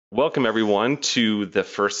Welcome, everyone, to the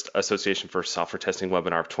first Association for Software Testing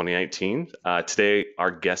webinar of 2019. Today,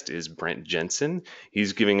 our guest is Brent Jensen.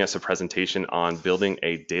 He's giving us a presentation on building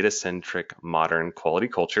a data-centric modern quality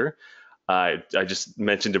culture. I just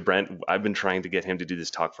mentioned to Brent, I've been trying to get him to do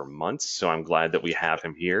this talk for months, so I'm glad that we have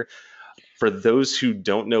him here. For those who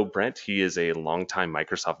don't know Brent, he is a longtime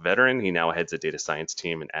Microsoft veteran. He now heads a data science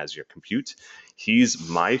team in Azure Compute. He's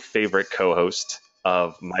my favorite co-host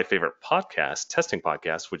of my favorite podcast, testing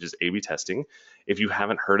podcast, which is A/B testing. If you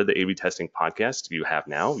haven't heard of the A/B testing podcast, you have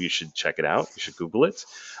now. You should check it out. You should Google it.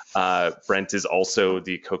 Brent is also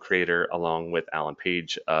the co-creator, along with Alan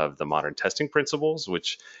Page, of the Modern Testing Principles,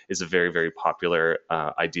 which is a very, very popular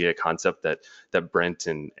idea concept that Brent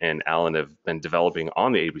and Alan have been developing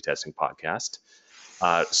on the A/B testing podcast.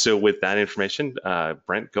 So with that information,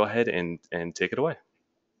 Brent, go ahead and take it away.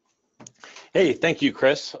 Hey, thank you,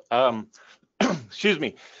 Chris. Excuse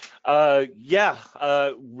me.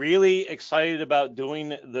 Really excited about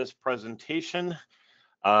doing this presentation.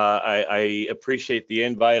 I appreciate the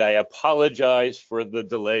invite. I apologize for the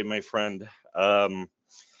delay, my friend.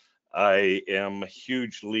 I am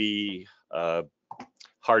hugely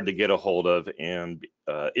hard to get a hold of and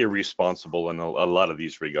irresponsible in a lot of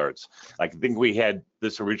these regards. I think we had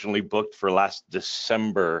this originally booked for last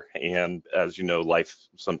December, and as you know, life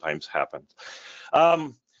sometimes happens.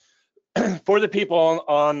 For the people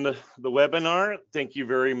on the webinar, thank you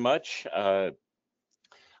very much. I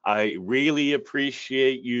really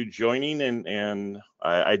appreciate you joining, and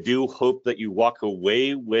I do hope that you walk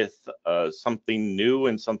away with something new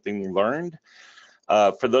and something learned.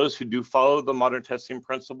 For those who do follow the modern testing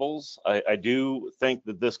principles, I do think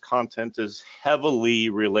that this content is heavily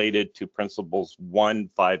related to principles 1,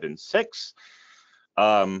 5, and 6.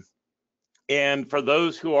 And for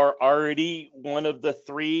those who are already one of the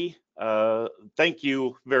 3, thank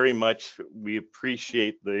you very much. We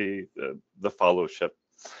appreciate the fellowship.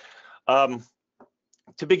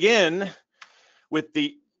 To begin with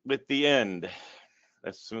the end,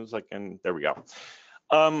 as soon as I can, there we go.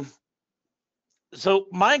 So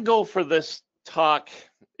my goal for this talk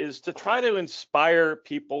is to try to inspire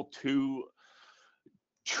people to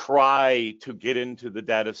try to get into the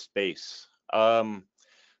data space.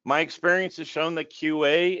 My experience has shown that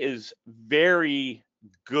QA is very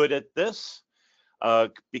good at this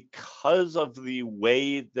because of the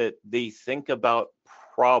way that they think about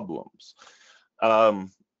problems.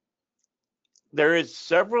 There is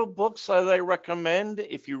several books that I recommend.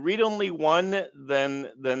 If you read only one, then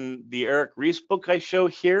the Eric Ries book I show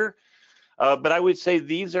here. But I would say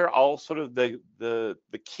these are all sort of the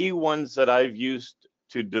key ones that I've used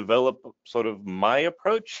to develop sort of my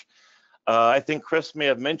approach. I think Chris may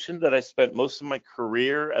have mentioned that I spent most of my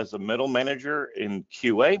career as a middle manager in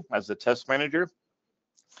QA, as a test manager.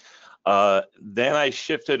 Then I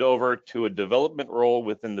shifted over to a development role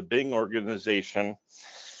within the Bing organization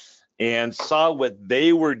and saw what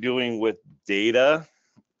they were doing with data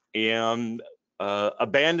and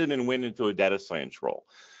abandoned and went into a data science role.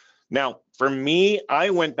 Now, for me,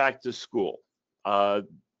 I went back to school,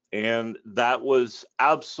 and that was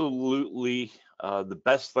absolutely the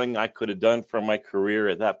best thing I could have done for my career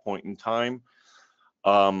at that point in time.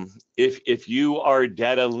 If you are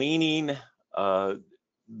data leaning,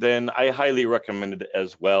 then I highly recommend it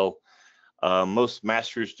as well. Most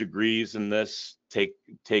master's degrees in this take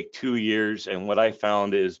 2 years, and what I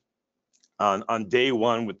found is on day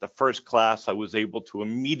one with the first class, I was able to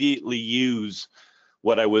immediately use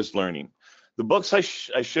what I was learning. The books I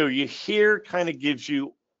show you here kind of gives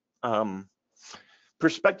you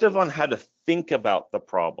perspective on how to think about the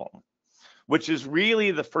problem, which is really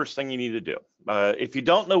the first thing you need to do. If you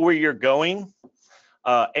don't know where you're going,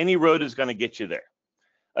 any road is going to get you there,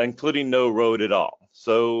 including no road at all.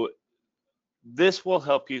 So this will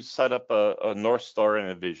help you set up a North Star and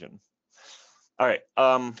a vision. All right,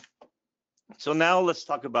 so now let's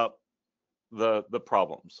talk about the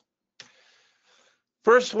problems.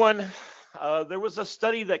 First one, there was a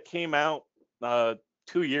study that came out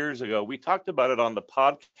 2 years ago. We talked about it on the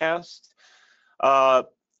podcast,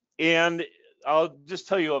 and I'll just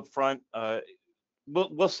tell you up front,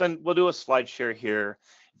 we'll do a slide share here.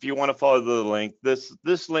 If you want to follow the link,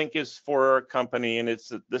 this link is for a company, and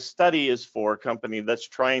the study is for a company that's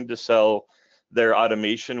trying to sell their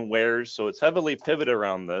automation wares, so it's heavily pivoted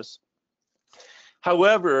around this.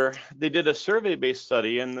 However, they did a survey-based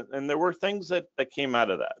study, and there were things that came out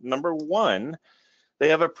of that. Number one, they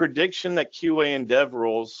have a prediction that QA and dev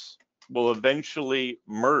roles will eventually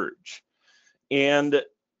merge. And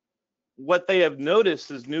what they have noticed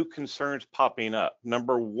is new concerns popping up.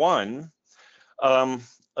 Number one,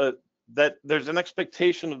 that there's an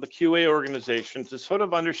expectation of the QA organization to sort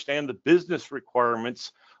of understand the business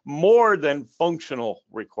requirements more than functional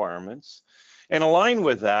requirements, and align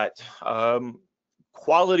with that,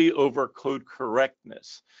 quality over code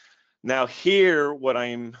correctness. Now here, what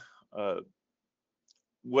I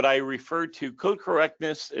refer to code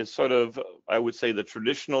correctness is sort of, I would say, the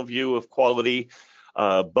traditional view of quality,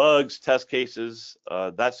 bugs, test cases,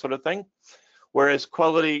 that sort of thing. Whereas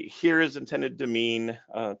quality here is intended to mean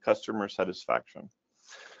customer satisfaction.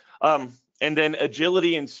 And then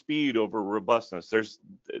agility and speed over robustness. There's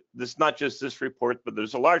this, not just this report, but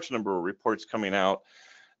there's a large number of reports coming out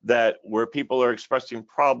that where people are expressing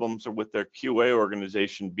problems or with their QA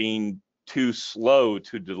organization being too slow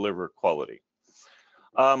to deliver quality.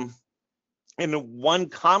 And one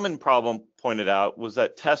common problem pointed out was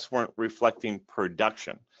that tests weren't reflecting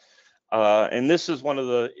production. And this is one of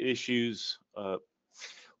the issues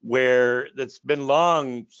where that's been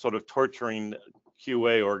long sort of torturing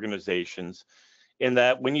QA organizations, in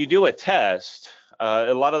that when you do a test,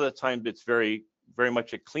 a lot of the time it's very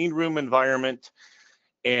much a clean room environment,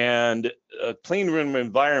 and a clean room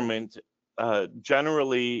environment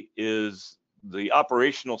generally is the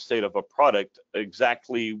operational state of a product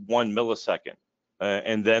exactly 1 millisecond,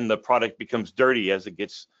 and then the product becomes dirty as it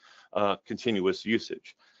gets continuous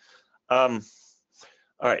usage. All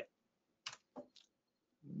right.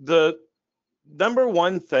 The number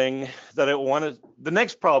one thing that I wanted, the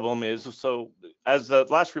next problem is, so as the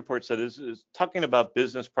last report said, is talking about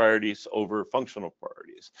business priorities over functional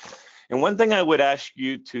priorities. And one thing I would ask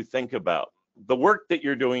you to think about, the work that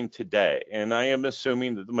you're doing today, and I am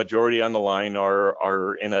assuming that the majority on the line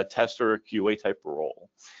are in a test or a QA type role.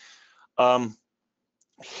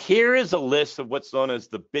 Here is a list of what's known as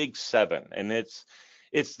the Big Seven, and it's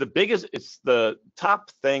the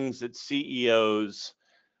top things that CEOs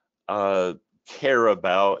care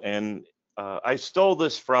about. And I stole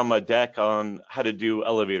this from a deck on how to do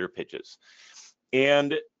elevator pitches.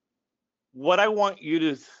 And what I want you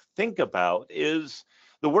to think about is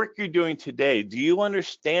the work you're doing today. Do you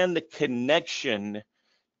understand the connection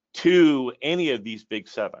to any of these Big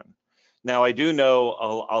Seven? Now, I do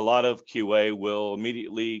know a lot of QA will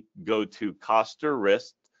immediately go to cost or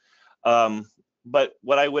risk. But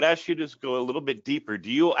what I would ask you to go a little bit deeper.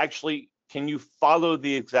 Can you follow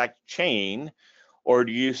the exact chain, or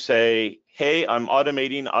do you say, hey, I'm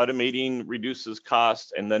automating reduces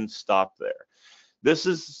cost, and then stop there? This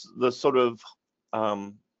is the sort of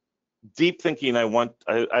deep thinking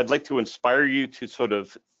I'd like to inspire you to sort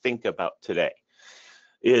of think about today.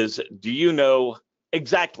 Is, do you know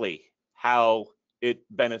exactly how it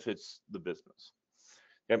benefits the business?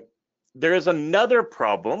 Okay. There is another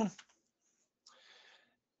problem.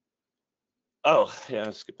 Oh, yeah,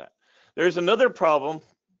 let's skip that. There's another problem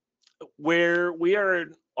where we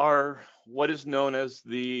are what is known as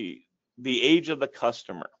the age of the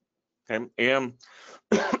customer. Okay, and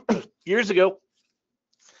years ago,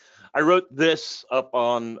 I wrote this up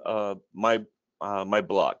on my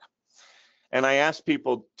blog, and I asked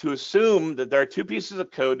people to assume that there are two pieces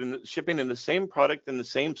of code shipping in the same product in the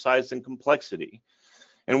same size and complexity,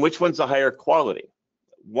 and which one's a higher quality.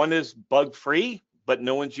 One is bug-free, but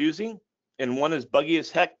no one's using, and one is buggy as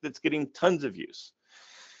heck that's getting tons of use.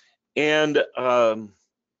 And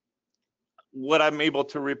what I'm able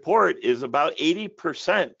to report is about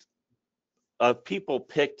 80% of people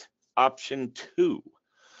picked option 2.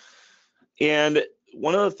 And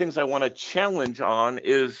one of the things I want to challenge on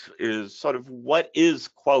is sort of what is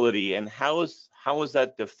quality and how is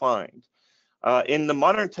that defined? In the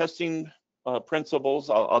modern testing principles,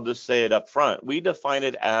 I'll just say it up front, we define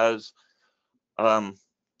it as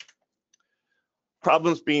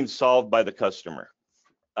problems being solved by the customer.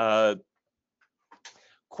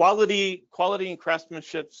 Quality and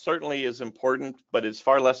craftsmanship certainly is important, but it's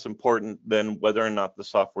far less important than whether or not the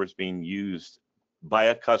software is being used by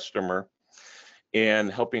a customer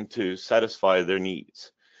and helping to satisfy their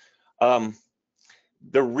needs. The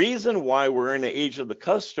reason why we're in the age of the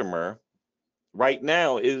customer right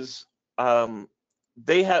now is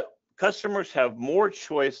customers have more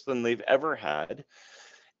choice than they've ever had,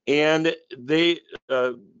 and they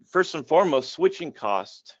first and foremost, switching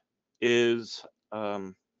cost is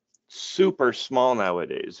super small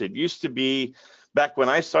nowadays. It used to be, back when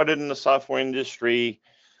I started in the software industry,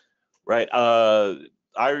 right?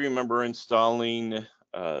 I remember installing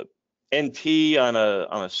NT on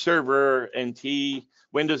a server.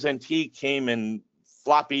 Windows NT came in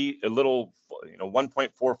floppy, a little,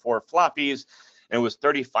 1.44 floppies, and it was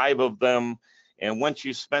 35 of them. And once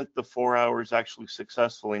you spent the 4 hours actually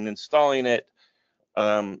successfully in installing it,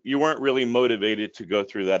 you weren't really motivated to go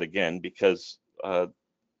through that again, because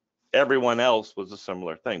everyone else was a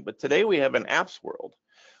similar thing. But today we have an apps world,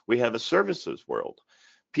 we have a services world.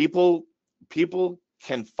 People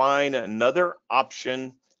can find another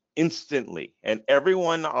option instantly, and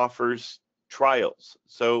everyone offers trials.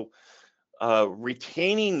 So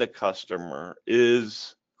retaining the customer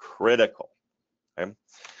is critical. Okay?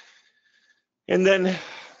 And then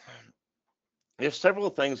there's several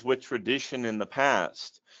things with tradition in the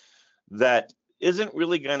past that isn't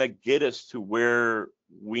really going to get us to where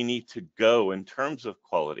we need to go in terms of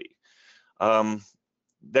quality.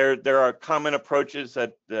 There are common approaches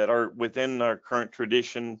that are within our current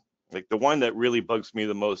tradition. Like the one that really bugs me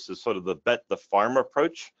the most is sort of the bet the farm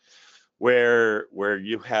approach, where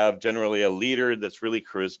you have generally a leader that's really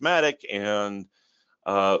charismatic and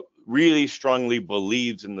really strongly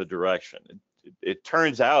believes in the direction. It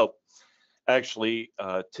turns out, actually,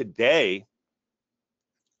 today,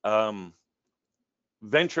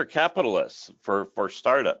 venture capitalists for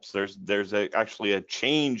startups, there's actually a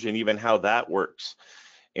change in even how that works.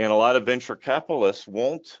 And a lot of venture capitalists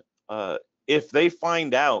won't, if they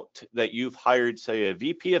find out that you've hired, say, a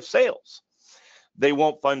VP of sales, they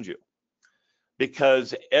won't fund you,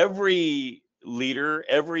 because every leader,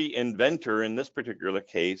 every inventor in this particular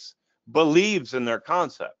case believes in their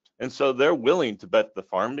concept. And so they're willing to bet the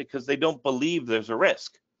farm because they don't believe there's a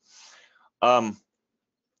risk.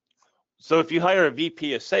 So if you hire a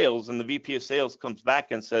VP of sales and the VP of sales comes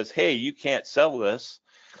back and says, hey, you can't sell this,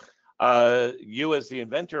 you as the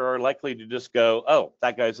inventor are likely to just go, oh,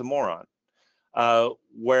 that guy's a moron.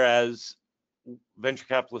 Whereas venture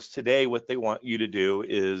capitalists today, what they want you to do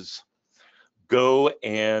is go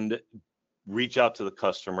and reach out to the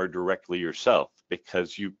customer directly yourself,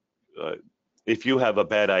 because if you have a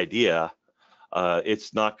bad idea,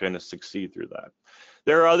 it's not going to succeed through that.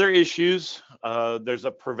 There are other issues. There's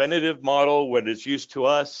a preventative model. What is used to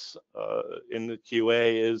us in the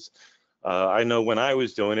QA is, I know when I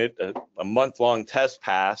was doing it, a month-long test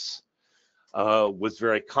pass was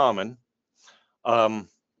very common. And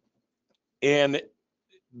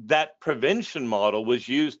that prevention model was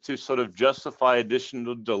used to sort of justify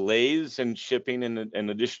additional delays in shipping and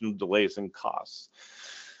additional delays in costs.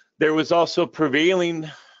 There was also prevailing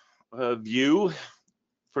view,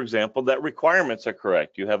 for example, that requirements are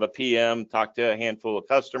correct. You have a PM, talked to a handful of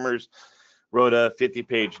customers, wrote a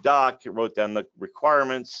 50-page doc, wrote down the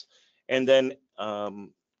requirements, and then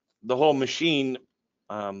the whole machine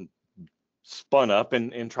spun up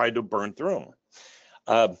and tried to burn through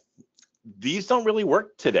them. These don't really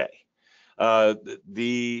work today.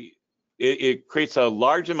 It creates a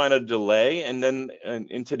large amount of delay, and then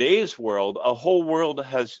in today's world, a whole world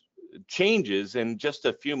has changes in just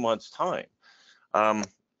a few months' time.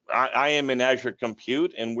 I am in Azure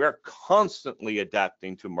Compute, and we're constantly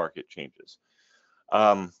adapting to market changes.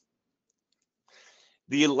 The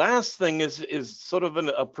last thing is sort of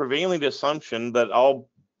a prevailing assumption that all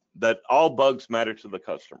bugs matter to the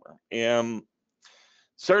customer, and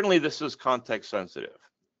certainly this is context sensitive.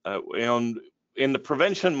 And in the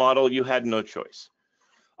prevention model, you had no choice.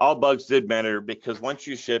 All bugs did matter, because once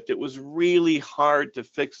you shipped, it was really hard to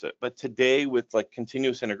fix it. But today, with like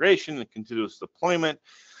continuous integration and continuous deployment,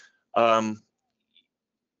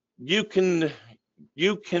 you can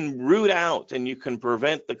root out and you can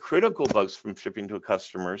prevent the critical bugs from shipping to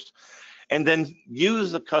customers, and then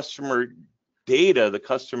use the customer data, the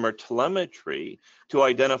customer telemetry, to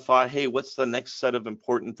identify, hey, what's the next set of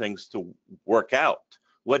important things to work out?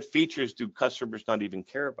 What features do customers not even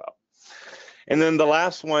care about? And then the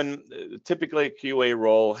last one, typically a QA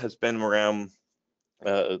role has been around,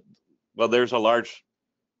 well, there's a large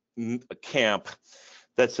camp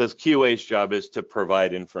that says QA's job is to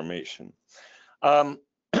provide information. I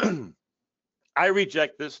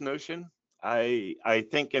reject this notion. I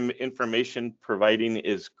think information providing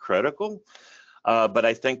is critical, but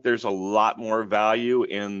I think there's a lot more value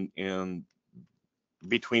in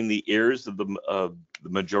between the ears of the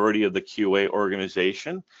majority of the QA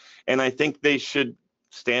organization. And I think they should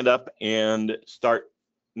stand up and start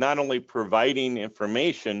not only providing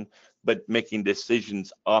information, but making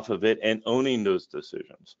decisions off of it and owning those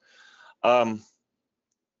decisions. All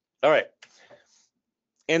right.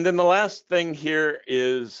 And then the last thing here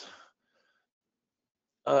is,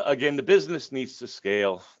 again, the business needs to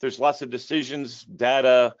scale. There's lots of decisions,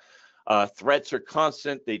 data, threats are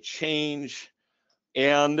constant, they change.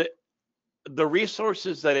 And the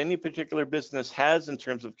resources that any particular business has in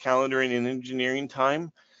terms of calendaring and engineering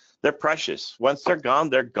time, they're precious. Once they're gone,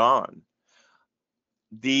 they're gone.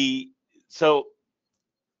 So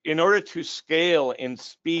in order to scale and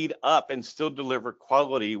speed up and still deliver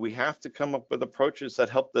quality, we have to come up with approaches that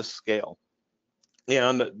help this scale.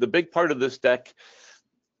 And the big part of this deck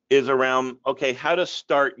is around, okay, how to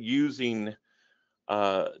start using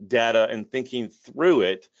data and thinking through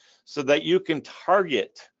it so that you can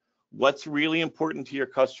target what's really important to your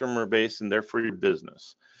customer base and therefore your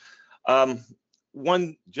business.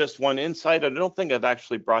 One insight, I don't think I've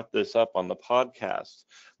actually brought this up on the podcast.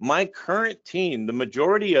 My current team, the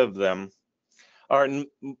majority of them are,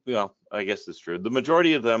 well, I guess it's true, the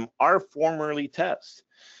majority of them are formerly tests.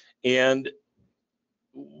 And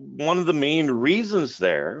one of the main reasons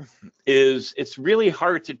there is it's really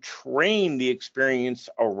hard to train the experience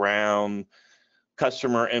around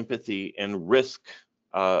customer empathy and risk.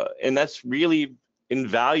 And that's really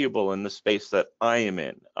invaluable in the space that I am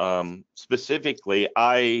in. Specifically,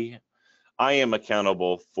 I am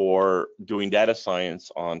accountable for doing data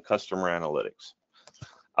science on customer analytics.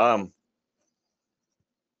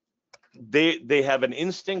 They have an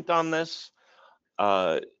instinct on this.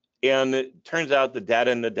 And it turns out the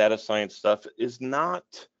data and the data science stuff is not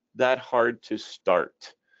that hard to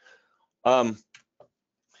start. All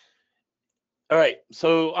right,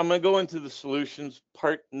 so I'm gonna go into the solutions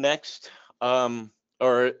part next. And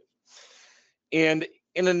in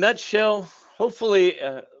a nutshell, hopefully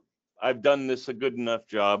I've done this a good enough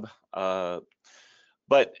job.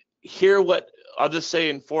 But here, what I'll just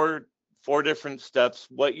say in four different steps,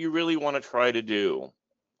 what you really want to try to do.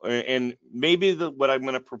 And maybe what I'm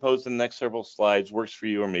going to propose in the next several slides works for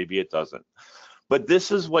you, or maybe it doesn't. But this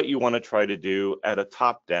is what you want to try to do at a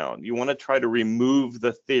top down. You want to try to remove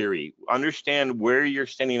the theory, understand where you're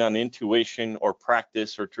standing on intuition or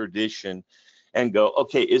practice or tradition, and go,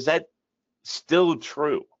 okay, is that still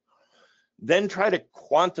true? Then try to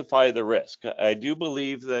quantify the risk. I do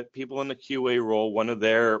believe that people in the QA role, one of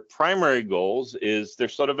their primary goals is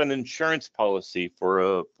there's sort of an insurance policy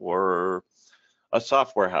for a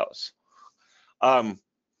software house.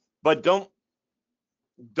 But don't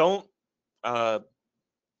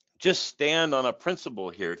just stand on a principle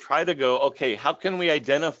here. Try to go, okay, how can we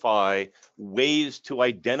identify ways to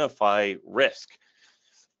identify risk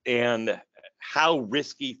and how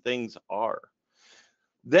risky things are?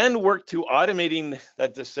 Then work to automating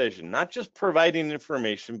that decision, not just providing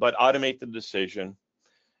information, but automate the decision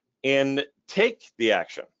and take the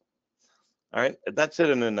action. All right, that's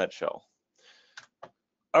it in a nutshell.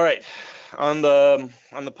 All right, on the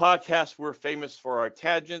podcast, we're famous for our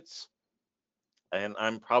tangents, and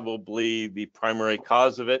I'm probably the primary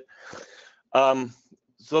cause of it.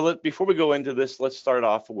 So before we go into this, let's start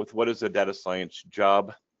off with what is a data science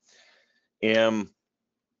job. And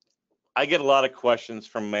I get a lot of questions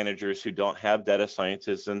from managers who don't have data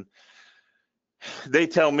scientists, and they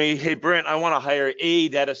tell me, hey, Brent, I want to hire a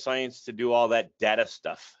data science to do all that data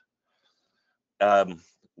stuff.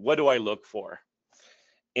 What do I look for?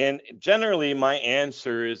 And generally, my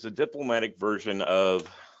answer is a diplomatic version of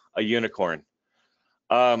a unicorn,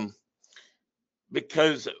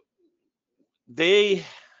 because they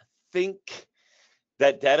think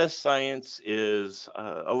that data science is,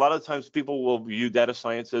 a lot of times people will view data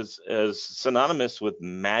science as synonymous with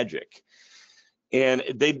magic. And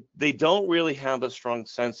they don't really have a strong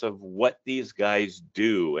sense of what these guys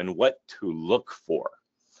do and what to look for.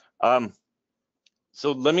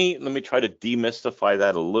 So let me try to demystify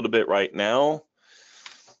that a little bit right now.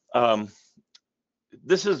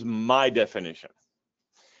 This is my definition.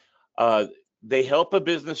 They help a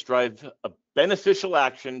business drive a beneficial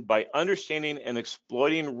action by understanding and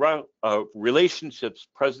exploiting relationships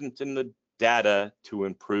present in the data to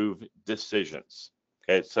improve decisions.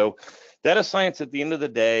 Okay, so data science at the end of the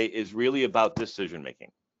day is really about decision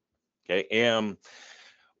making. Okay, and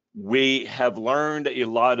we have learned a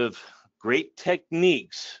lot of great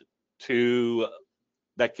techniques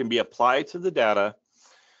that can be applied to the data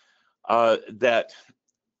that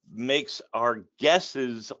makes our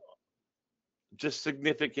guesses just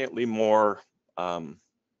significantly more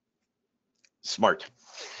smart.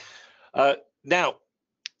 Now,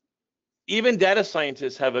 even data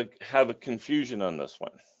scientists have a confusion on this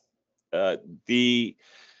one.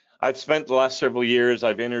 I've spent the last several years,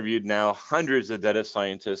 I've interviewed now hundreds of data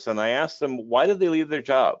scientists, and I asked them, why did they leave their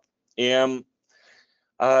job? And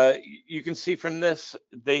you can see from this,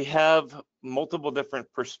 they have multiple different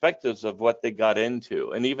perspectives of what they got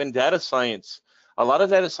into. And even data science, a lot of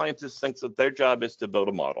data scientists think that their job is to build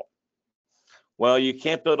a model. Well, you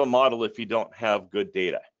can't build a model if you don't have good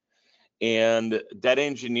data. And data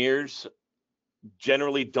engineers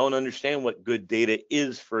generally don't understand what good data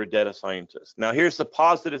is for a data scientist. Now, here's the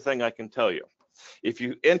positive thing I can tell you. If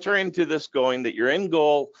you enter into this going that your end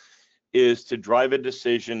goal is to drive a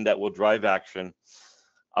decision that will drive action,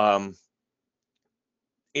 and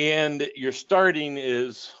your starting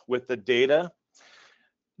is with the data,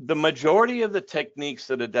 The majority of the techniques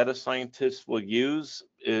that a data scientist will use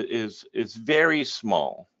is very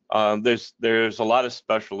small. There's a lot of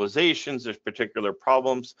specializations, there's particular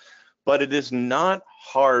problems, but it is not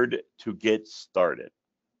hard to get started.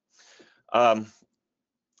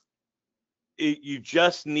 You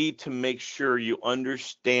just need to make sure you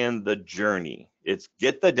understand the journey. It's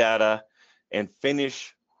get the data and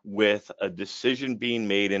finish with a decision being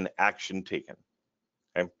made and action taken.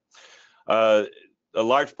 Okay. A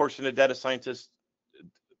large portion of data scientists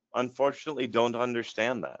unfortunately don't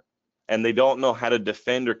understand that, and they don't know how to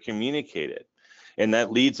defend or communicate it. And that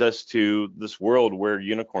leads us to this world where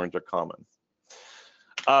unicorns are common.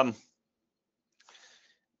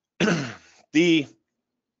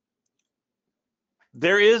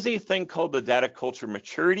 There is a thing called the data culture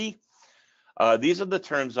maturity. These are the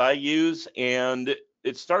terms I use, and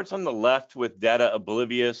it starts on the left with data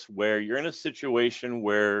oblivious, where you're in a situation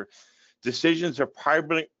where decisions are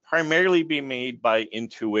primarily being made by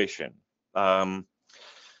intuition.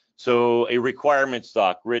 So a requirements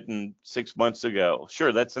doc written 6 months ago,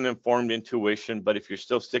 sure, that's an informed intuition, but if you're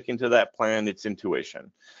still sticking to that plan, it's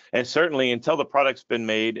intuition. And certainly until the product's been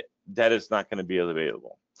made, data is not going to be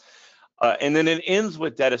available. And then it ends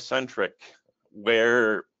with data-centric,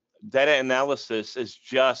 where data analysis is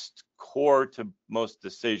just core to most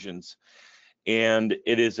decisions. And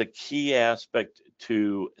it is a key aspect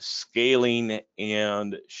to scaling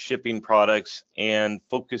and shipping products and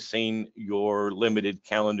focusing your limited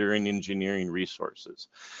calendar and engineering resources.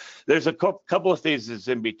 There's a couple of phases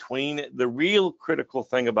in between. The real critical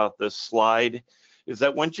thing about this slide is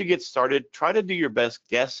that once you get started, try to do your best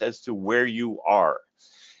guess as to where you are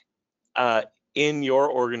in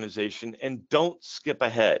your organization, and don't skip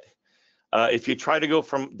ahead. If you try to go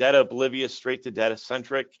from data oblivious straight to data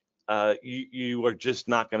centric, you are just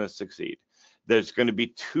not going to succeed. There's going to be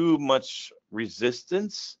too much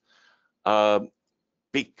resistance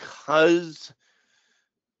because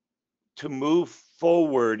to move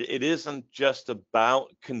forward, it isn't just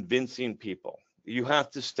about convincing people. You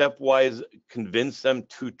have to stepwise convince them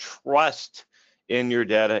to trust in your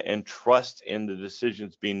data and trust in the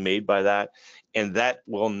decisions being made by that, and that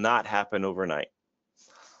will not happen overnight.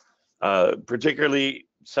 Particularly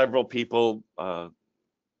several people,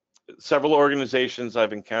 several organizations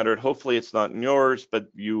I've encountered, hopefully it's not in yours, but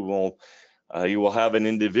you will have an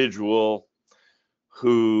individual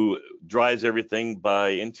who drives everything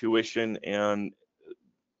by intuition and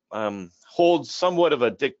holds somewhat of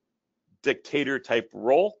a dictator type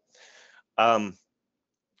role,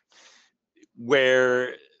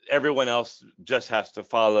 where everyone else just has to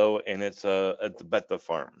follow, and it's a bet the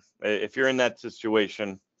farm. If you're in that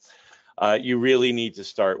situation, you really need to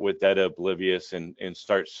start with data oblivious and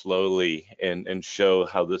start slowly and show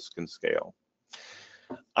how this can scale.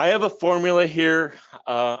 I have a formula here.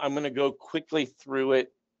 I'm going to go quickly through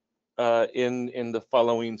it in the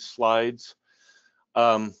following slides.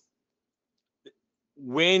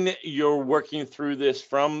 When you're working through this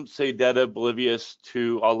from, say, data oblivious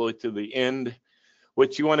to all the way to the end,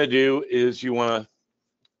 what you want to do is you want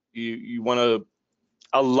to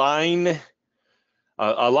align,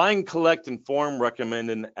 collect, inform, recommend,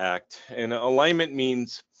 and act. And alignment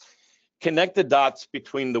means connect the dots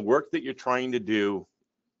between the work that you're trying to do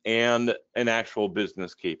and an actual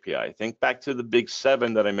business KPI. Think back to the big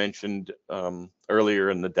 7 that I mentioned earlier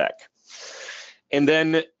in the deck. And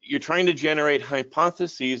then you're trying to generate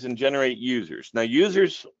hypotheses and generate users. Now,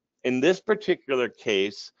 users in this particular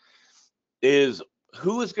case is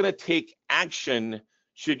who is going to take action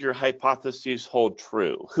should your hypotheses hold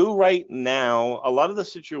true. Who right now, a lot of the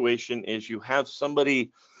situation is you have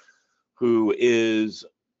somebody who is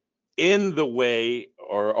in the way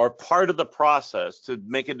or part of the process to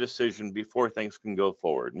make a decision before things can go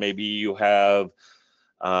forward. Maybe you have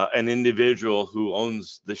an individual who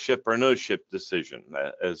owns the ship or no ship decision,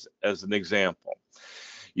 as an example.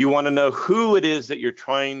 You want to know who it is that you're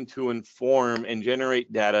trying to inform and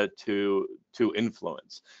generate data to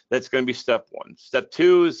influence. That's going to be step 1. Step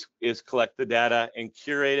 2 is collect the data and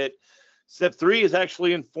curate it. Step 3 is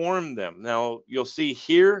actually inform them. Now, you'll see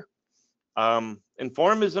here,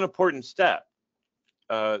 inform is an important step.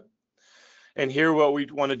 And here what we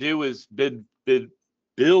want to do is build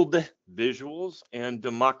visuals and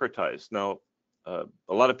democratize. Now, a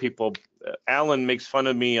lot of people, Alan makes fun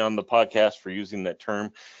of me on the podcast for using that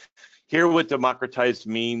term. Here, what democratized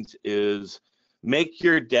means is make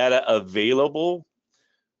your data available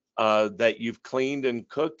that you've cleaned and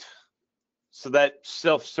cooked so that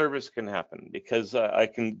self-service can happen. Because I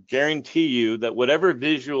can guarantee you that whatever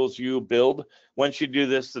visuals you build, once you do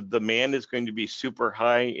this, the demand is going to be super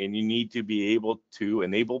high, and you need to be able to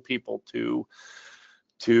enable people to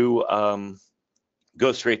to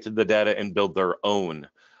go straight to the data and build their own.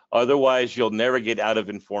 Otherwise, you'll never get out of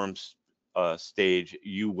informed stage.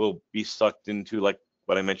 You will be sucked into, like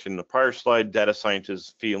what I mentioned in the prior slide, data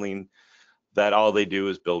scientists feeling that all they do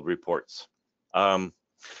is build reports.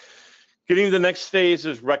 Getting to the next phase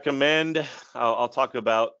is recommend. I'll talk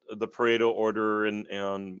about the Pareto order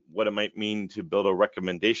and what it might mean to build a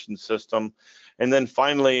recommendation system. And then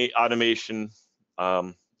finally, automation,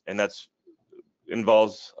 and that's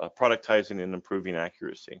involves productizing and improving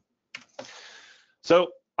accuracy.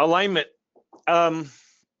 So alignment. So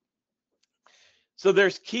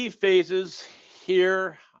there's key phases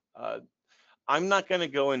here. I'm not going to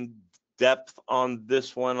go in depth on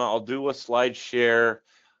this one. I'll do a slide share,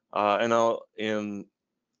 but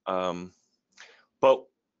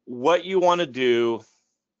what you want to do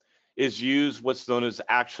is use what's known as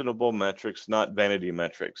actionable metrics, not vanity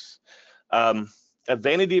metrics. A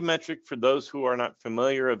vanity metric, for those who are not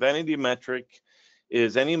familiar, a vanity metric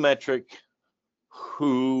is any metric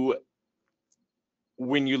who,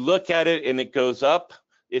 when you look at it and it goes up,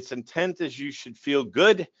 its intent is you should feel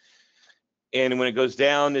good. And when it goes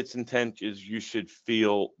down, its intent is you should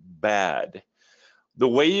feel bad. The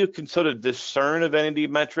way you can sort of discern a vanity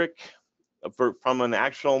metric from an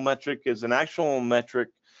actual metric is an actual metric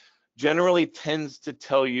generally tends to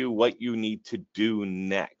tell you what you need to do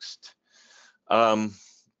next.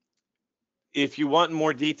 If you want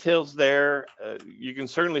more details there, you can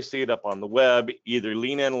certainly see it up on the web. Either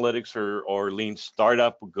Lean Analytics or Lean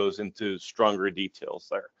Startup goes into stronger details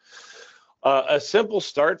there. A simple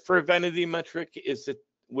start for a vanity metric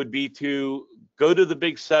would be to go to the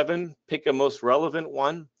big 7, pick a most relevant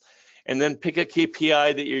one, and then pick a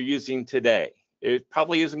KPI that you're using today. It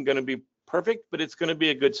probably isn't going to be perfect, but it's going to be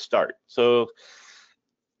a good start. So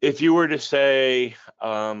if you were to say,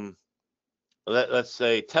 let's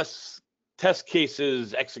say test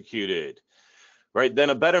cases executed, right? Then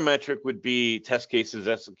a better metric would be test cases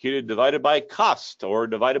executed divided by cost, or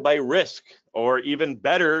divided by risk, or even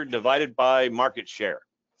better, divided by market share.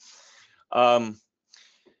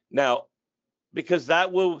 Now, because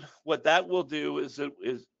what that will do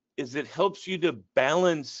is it helps you to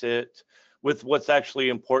balance it with what's actually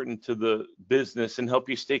important to the business and help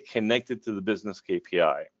you stay connected to the business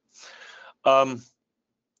KPI.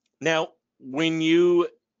 Now, when you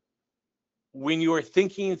are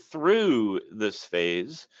thinking through this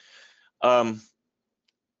phase,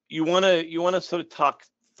 you want to sort of talk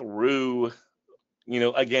through,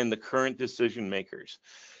 again, the current decision makers.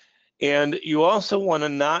 And you also want to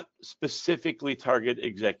not specifically target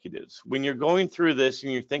executives. When you're going through this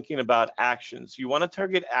and you're thinking about actions, you want to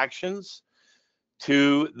target actions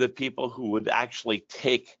to the people who would actually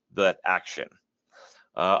take that action.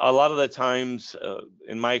 A lot of the times,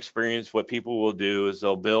 in my experience, what people will do is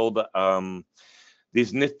they'll build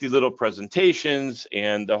these nifty little presentations,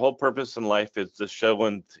 and the whole purpose in life is to show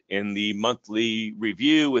in the monthly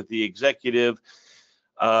review with the executive.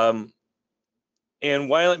 And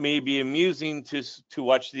while it may be amusing to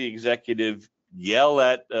watch the executive yell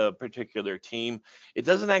at a particular team, it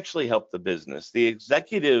doesn't actually help the business. The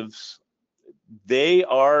executives, they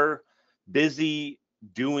are busy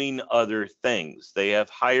doing other things. They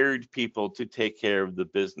have hired people to take care of the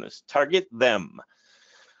business. Target them.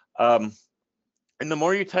 And the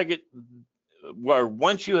more you target, well,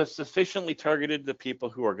 once you have sufficiently targeted the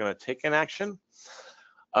people who are going to take an action,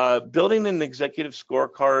 building an executive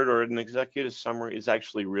scorecard or an executive summary is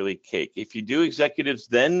actually really cake. If you do executives,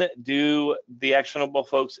 then do the actionable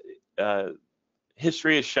folks,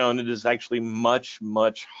 history has shown it is actually much,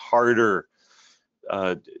 much harder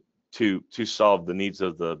to solve the needs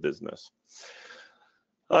of the business.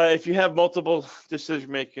 If you have multiple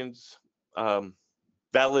decision makers,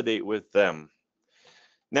 validate with them.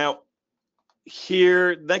 Now,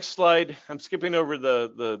 here, next slide, I'm skipping over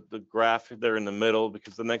the graph there in the middle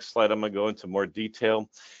because the next slide I'm going to go into more detail.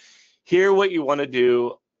 Here, what you want to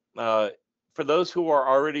do, for those who are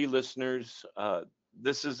already listeners,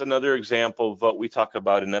 this is another example of what we talk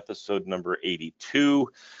about in episode number 82.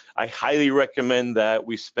 I highly recommend that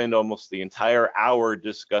we spend almost the entire hour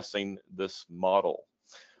discussing this model.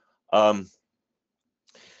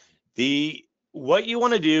 What you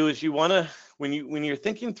want to do is you want to, when you're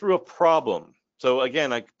thinking through a problem. So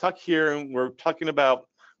again, I talk here and we're talking about,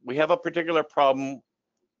 we have a particular problem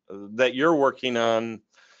that you're working on.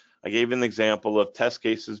 I gave an example of test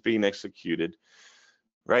cases being executed,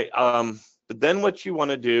 right? But then what you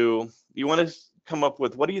want to do, you want to come up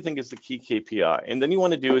with, what do you think is the key KPI? And then you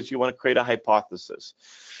want to do is you want to create a hypothesis.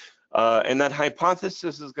 And that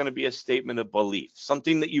hypothesis is going to be a statement of belief,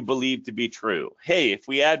 something that you believe to be true. Hey, if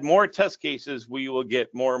we add more test cases, we will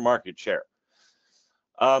get more market share.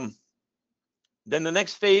 Then the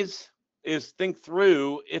next phase is think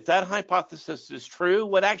through, if that hypothesis is true,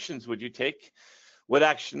 what actions would you take? What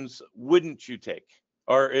actions wouldn't you take?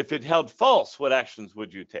 Or if it held false, what actions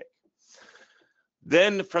would you take?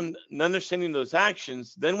 Then from understanding those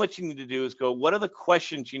actions, then what you need to do is go, what are the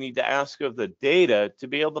questions you need to ask of the data to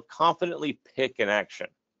be able to confidently pick an action?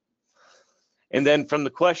 And then from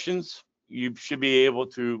the questions, you should be able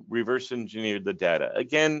to reverse engineer the data.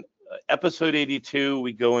 Again, episode 82,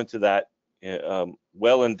 we go into that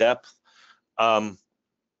well in depth.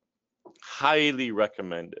 Highly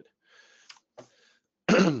recommended.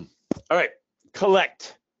 All right,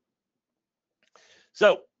 collect.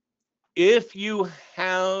 So if you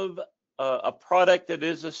have a product that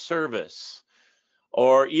is a service,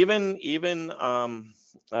 or even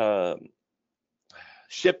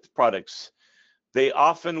shipped products, they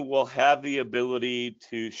often will have the ability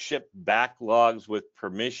to ship backlogs with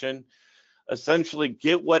permission. Essentially,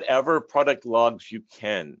 get whatever product logs you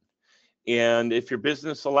can. And if your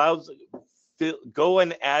business allows, go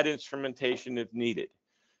and add instrumentation if needed,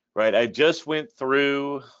 right? I just went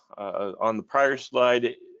through on the prior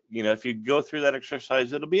slide, you know, if you go through that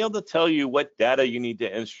exercise, it'll be able to tell you what data you need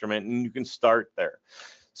to instrument, and you can start there.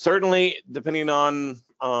 Certainly, depending on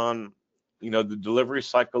you know, the delivery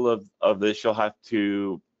cycle of this, you'll have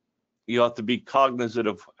to be cognizant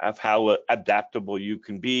of how adaptable you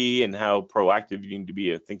can be and how proactive you need to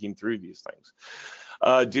be thinking through these things.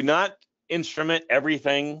 Do not instrument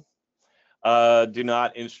everything. Do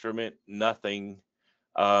not instrument nothing.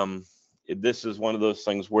 This is one of those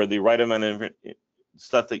things where the right amount of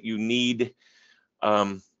stuff that you need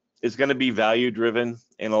is going to be value driven.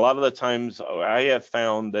 And a lot of the times I have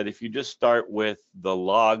found that if you just start with the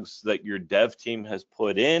logs that your dev team has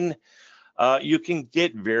put in, you can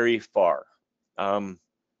get very far. The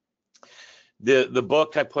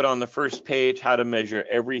book I put on the first page, How to Measure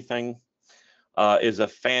Everything, is a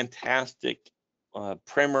fantastic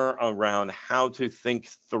primer around how to think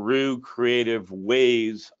through creative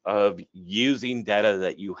ways of using data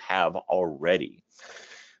that you have already.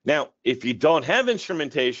 Now, if you don't have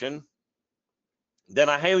instrumentation, then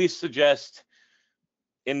I highly suggest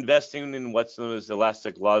investing in what's known as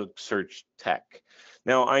elastic log search tech.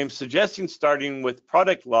 Now, I'm suggesting starting with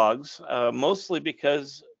product logs, mostly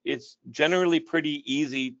because it's generally pretty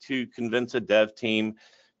easy to convince a dev team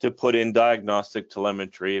to put in diagnostic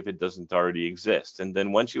telemetry if it doesn't already exist. And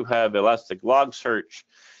then once you have elastic log search,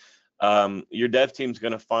 your dev team's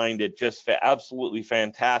going to find it just absolutely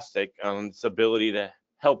fantastic on its ability to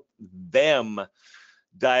help them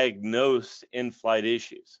diagnose in-flight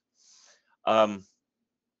issues. But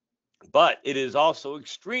it is also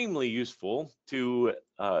extremely useful to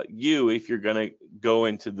you if you're going to go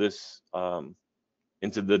into this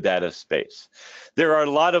into the data space. There are a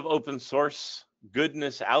lot of open source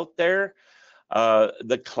goodness out there.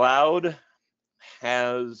 The cloud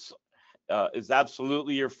is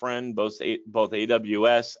absolutely your friend. Both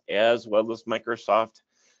AWS as well as Microsoft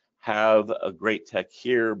have a great tech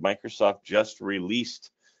here. Microsoft just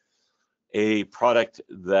released a product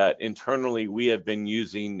that internally we have been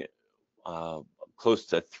using close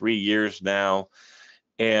to 3 years now,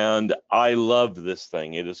 and I love this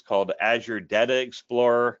thing. It is called Azure Data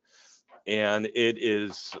Explorer, and it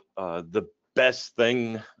is the best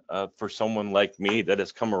thing for someone like me that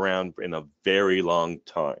has come around in a very long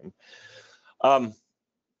time.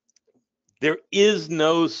 There is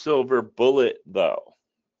no silver bullet though.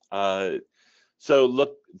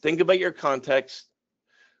 So think about your context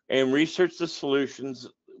and research the solutions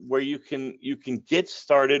where you can get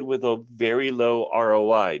started with a very low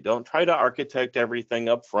ROI. Don't try to architect everything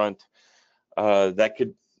up front. There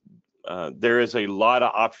is a lot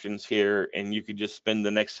of options here, and you could just spend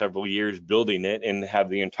the next several years building it and have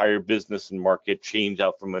the entire business and market change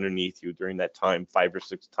out from underneath you during that time 5 or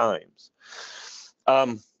 6 times.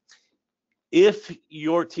 If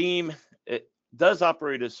your team does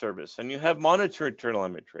operate a service and you have monitored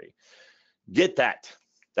telemetry, get that.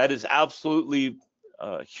 That is absolutely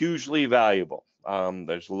hugely valuable.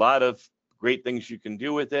 There's a lot of great things you can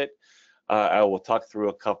do with it. I will talk through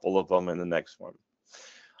a couple of them in the next one.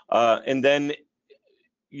 And then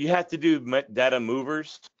you have to do data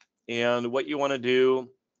movers. And what you want to do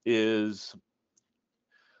is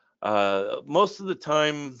most of the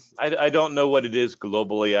time, I don't know what it is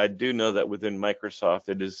globally. I do know that within Microsoft,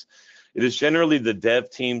 it is generally the dev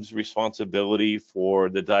team's responsibility for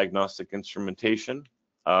the diagnostic instrumentation,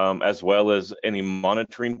 as well as any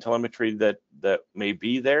monitoring telemetry that may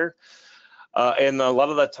be there. And a lot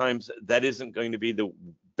of the times that isn't going to be the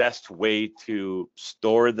best way to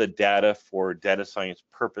store the data for data science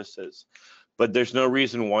purposes. But there's no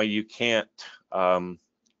reason why you can't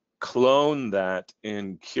clone that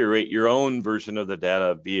and curate your own version of the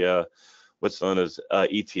data via what's known as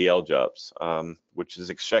ETL jobs, which is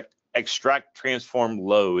extract, transform,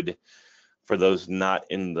 load for those not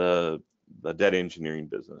in the data engineering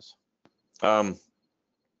business. And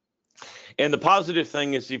the positive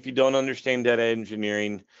thing is, if you don't understand data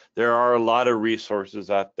engineering, there are a lot of resources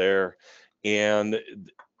out there, and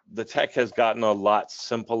the tech has gotten a lot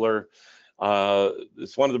simpler.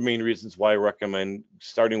 It's one of the main reasons why I recommend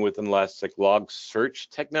starting with Elastic Log Search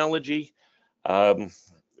technology,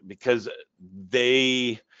 because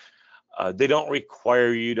they don't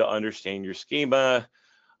require you to understand your schema.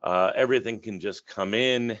 Everything can just come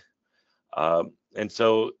in, and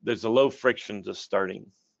so there's a low friction to starting.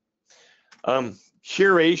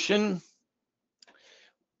 Curation,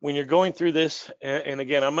 when you're going through this, and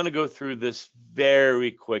again, I'm going to go through this very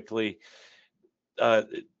quickly.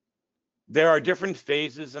 There are different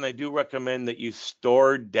phases, and I do recommend that you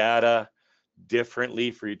store data differently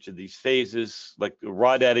for each of these phases. Like the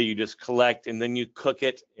raw data, you just collect and then you cook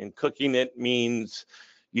it, and cooking it means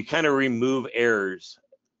you kind of remove errors.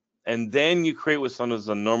 And then you create what's known as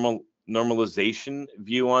a normalization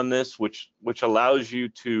view on this, which allows you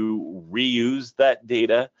to reuse that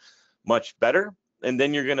data much better. And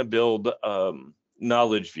then you're going to build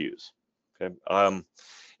knowledge views. Okay.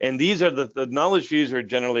 And these are the knowledge views are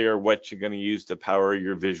generally what you're going to use to power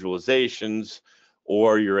your visualizations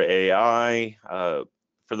or your AI.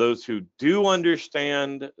 For those who do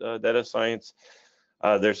understand data science,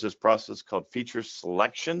 there's this process called feature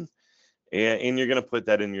selection, and you're going to put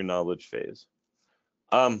that in your knowledge phase.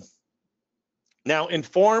 Now,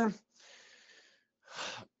 inform,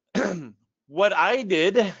 what I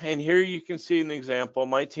did, and here you can see an example,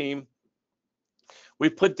 my team, we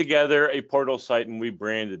put together a portal site and we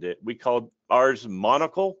branded it. We called ours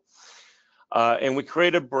Monocle, and we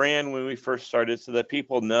created a brand when we first started so that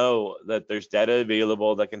people know that there's data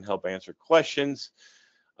available that can help answer questions.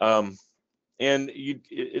 And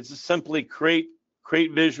it's just simply create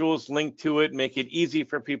visuals, link to it, make it easy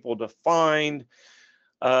for people to find.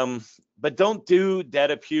 But don't do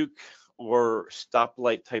data puke or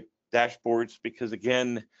stoplight type dashboards, because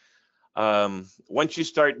again, once you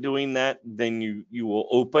start doing that, then you will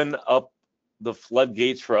open up the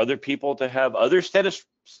floodgates for other people to have other status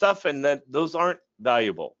stuff, and that those aren't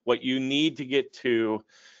valuable. What you need to get to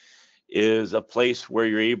is a place where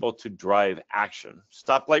you're able to drive action.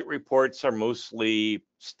 Stoplight reports are mostly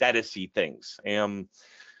statusy things, and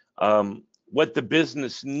what the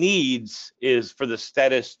business needs is for the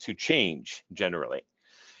status to change generally.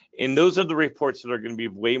 And those are the reports that are going to be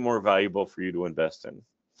way more valuable for you to invest in.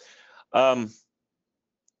 I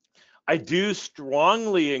do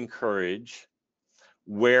strongly encourage,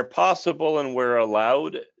 where possible and where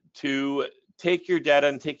allowed, to take your data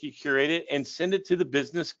and curate it and send it to the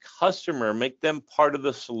business customer, make them part of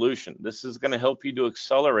the solution. This is going to help you to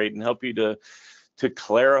accelerate and help you to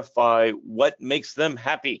clarify what makes them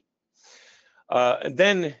happy. And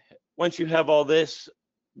then once you have all this,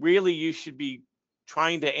 really you should be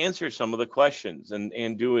trying to answer some of the questions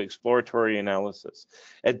and do exploratory analysis.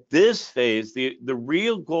 At this phase, the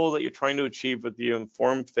real goal that you're trying to achieve with the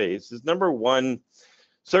informed phase is, number one,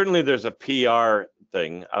 certainly there's a PR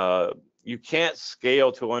thing. You can't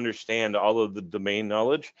scale to understand all of the domain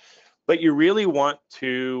knowledge, but you really want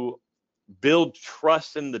to build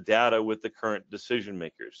trust in the data with the current decision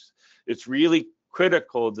makers. It's really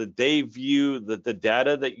critical that they view that the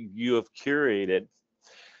data that you have curated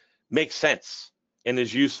makes sense and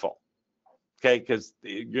is useful, okay? Because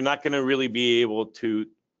you're not going to really be able to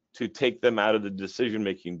take them out of the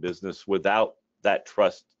decision-making business without that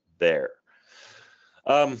trust there.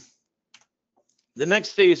 The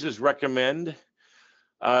next phase is recommend.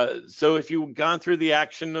 So if you've gone through the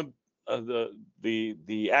action of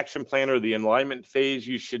the action plan or the alignment phase,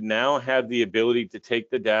 you should now have the ability to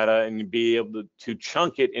take the data and be able to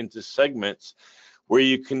chunk it into segments where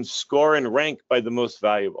you can score and rank by the most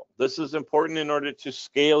valuable. This is important in order to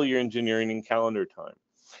scale your engineering and calendar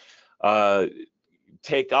time.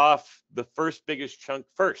 Take off the first biggest chunk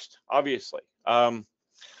first, obviously. And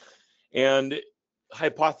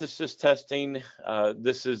hypothesis testing,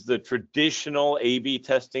 this is the traditional A/B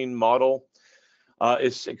testing model.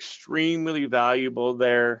 It's extremely valuable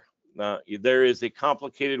there. There is a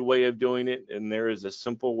complicated way of doing it, and there is a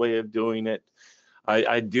simple way of doing it.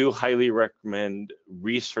 I do highly recommend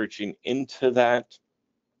researching into that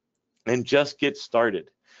and just get started.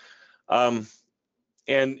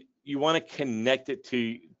 And you want to connect it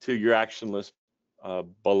to your action list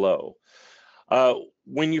below.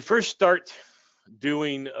 When you first start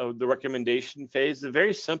doing the recommendation phase, the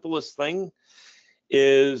very simplest thing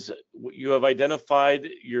is you have identified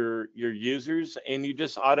your users, and you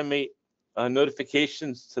just automate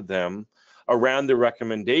notifications to them around the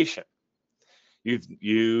recommendation.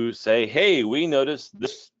 You say, hey, we noticed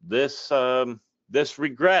this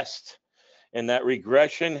regressed, and that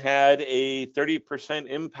regression had a 30%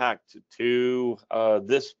 impact to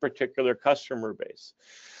this particular customer base.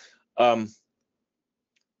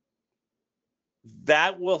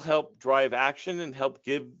 That will help drive action and help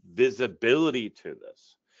give visibility to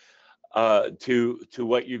this, to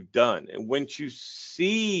what you've done. And once you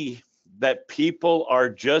see that people are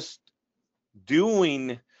just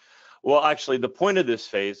doing, well, actually, the point of this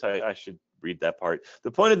phase, I should read that part. The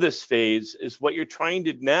point of this phase is what you're trying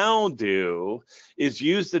to now do is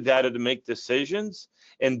use the data to make decisions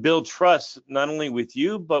and build trust, not only with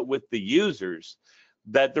you, but with the users,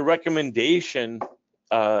 that the recommendation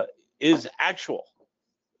is actual,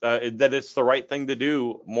 that it's the right thing to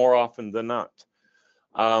do more often than not.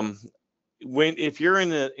 If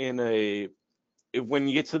you're when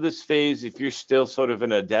you get to this phase, if you're still sort of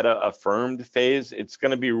in a data affirmed phase, it's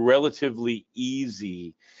going to be relatively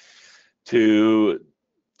easy to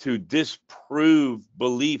disprove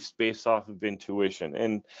beliefs based off of intuition.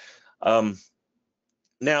 And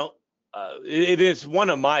now it is one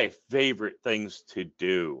of my favorite things to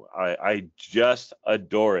do. I just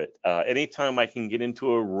adore it. Anytime I can get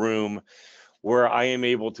into a room where I am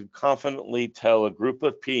able to confidently tell a group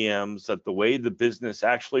of PMs that the way the business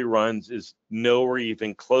actually runs is nowhere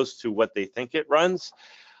even close to what they think it runs,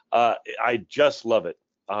 I just love it.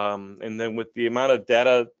 And then with the amount of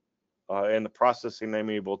data and the processing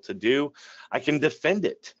I'm able to do, I can defend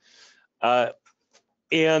it.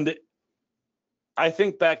 And I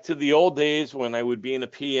think back to the old days when I would be in a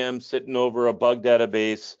PM sitting over a bug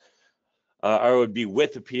database. I would be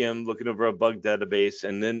with a PM looking over a bug database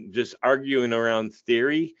and then just arguing around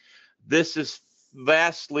theory. This is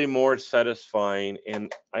vastly more satisfying,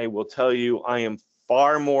 and I will tell you, I am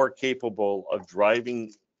far more capable of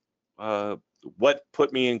driving what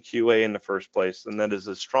put me in QA in the first place, and that is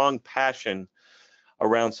a strong passion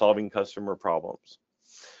around solving customer problems.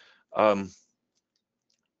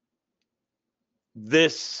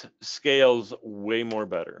 This scales way more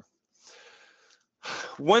better.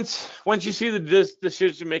 Once you see the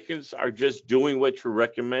decision makers are just doing what you're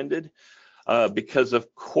recommended, because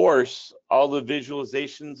of course all the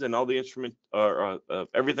visualizations and all the instrument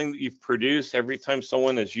everything that you've produced, every time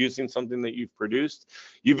someone is using something that you've produced,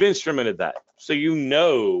 you've instrumented that, so you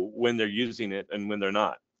know when they're using it and when they're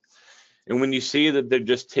not. And when you see that they're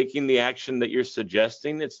just taking the action that you're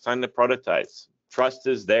suggesting, it's time to productize. Trust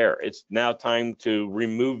is there. It's now time to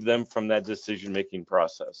remove them from that decision-making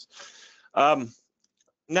process.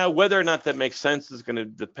 Now, whether or not that makes sense is going to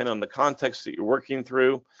depend on the context that you're working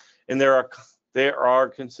through, and there are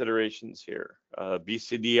considerations here: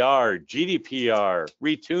 BCDR, GDPR,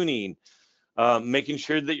 retuning, making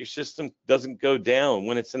sure that your system doesn't go down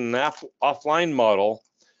when it's in an offline model,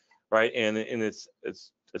 right? And it's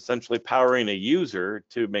essentially powering a user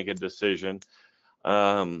to make a decision.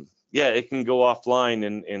 Yeah, it can go offline,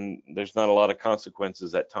 and there's not a lot of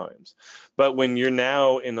consequences at times. But when you're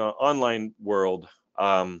now in an online world,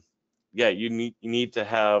 yeah, you need to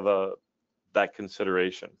have that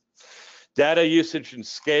consideration. Data usage and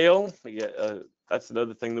scale, yeah, that's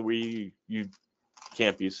another thing that you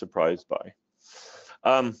can't be surprised by.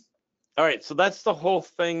 All right, so that's the whole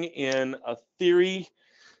thing in a theory.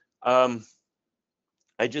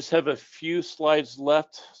 I just have a few slides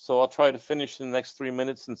left, so I'll try to finish in the next 3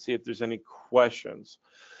 minutes and see if there's any questions.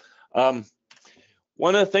 One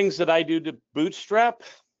of the things that I do to bootstrap,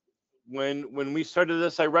 when we started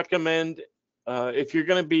this, I recommend if you're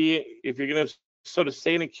going to sort of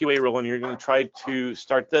stay in a QA role and you're going to try to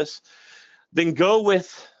start this, then go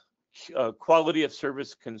with quality of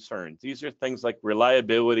service concerns. These are things like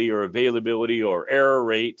reliability or availability or error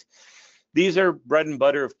rate. These are bread and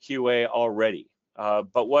butter of QA already.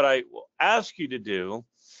 But what I will ask you to do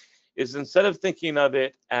is, instead of thinking of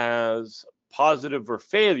it as positive or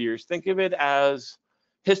failures, think of it as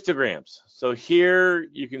histograms. So here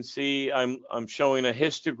you can see I'm showing a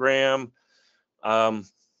histogram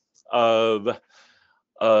of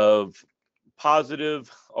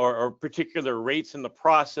positive or particular rates in the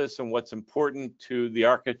process and what's important to the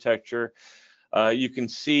architecture. You can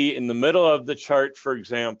see in the middle of the chart, for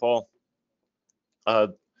example,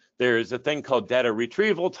 there's a thing called data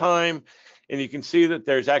retrieval time, and you can see that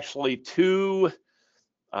there's actually two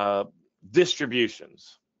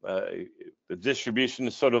distributions. The distribution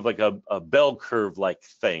is sort of like a bell curve like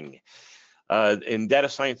thing. In data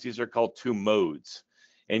science, these are called two modes.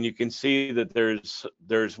 And you can see that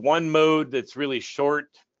there's one mode that's really short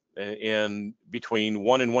and between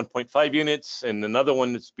 1 and 1.5 units, and another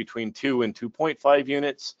one that's between 2 and 2.5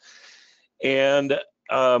 units. And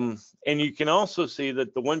you can also see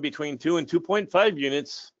that the one between 2 and 2.5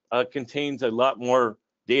 units contains a lot more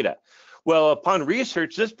data. Well, upon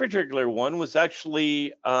research, this particular one was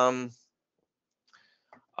actually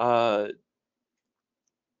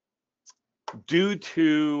due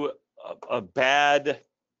to a bad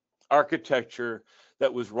architecture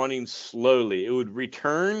that was running slowly. It would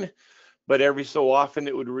return, but every so often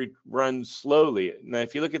it would run slowly. Now,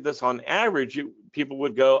 if you look at this on average, people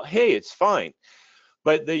would go, hey, it's fine.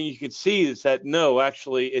 But then you could see is that no,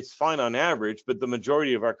 actually it's fine on average, but the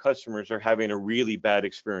majority of our customers are having a really bad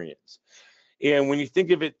experience. And when you think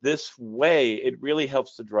of it this way, it really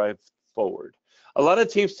helps to drive forward. A lot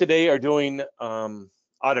of teams today are doing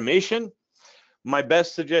automation. My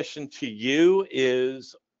best suggestion to you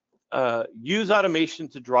is use automation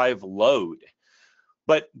to drive load,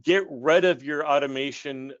 but get rid of your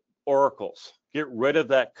automation oracles. Get rid of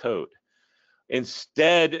that code.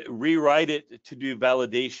 Instead, rewrite it to do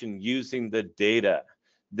validation using the data.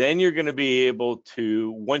 Then you're going to be able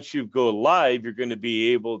to, once you go live, you're going to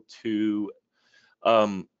be able to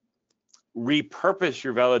repurpose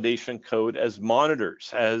your validation code as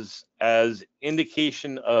monitors, as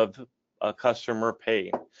indication of a customer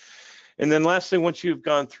pain. And then lastly, once you've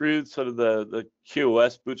gone through sort of the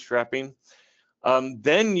QoS bootstrapping,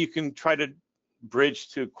 then you can try to bridge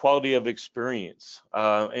to quality of experience.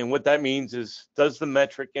 And what that means is, does the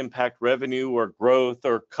metric impact revenue or growth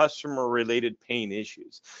or customer related pain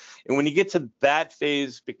issues? And when you get to that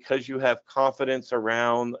phase, because you have confidence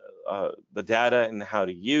around the data and how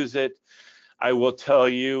to use it, I will tell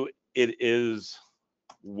you, it is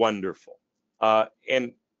wonderful.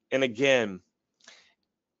 And again,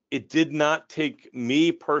 it did not take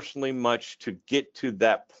me personally much to get to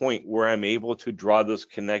that point where I'm able to draw those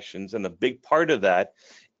connections. And a big part of that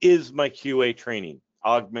is my QA training,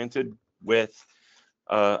 augmented with,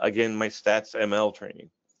 again, my stats ML training.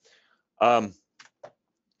 Now,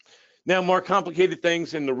 more complicated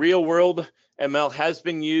things in the real world, ML has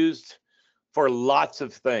been used for lots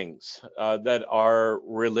of things that are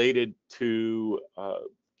related to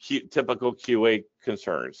typical QA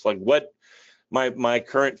concerns. Like my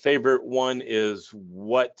current favorite one is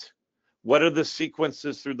what are the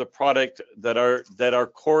sequences through the product that are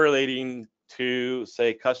correlating to,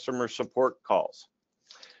 say, customer support calls.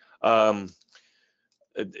 That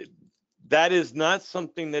is not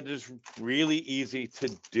something that is really easy to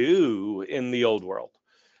do in the old world.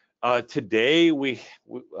 Today we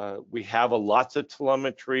have lots of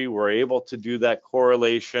telemetry. We're able to do that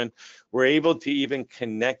correlation. We're able to even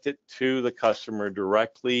connect it to the customer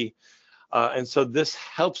directly. And so this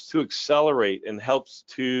helps to accelerate and helps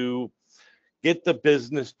to get the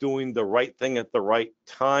business doing the right thing at the right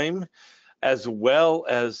time, as well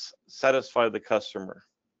as satisfy the customer.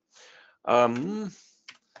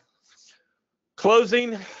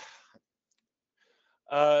 Closing,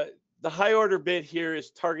 the high order bit here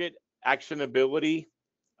is target actionability.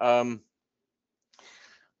 A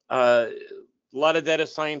lot of data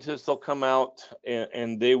scientists will come out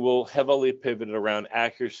and they will heavily pivot around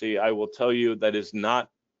accuracy. I will tell you that is not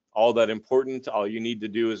all that important. All you need to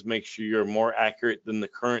do is make sure you're more accurate than the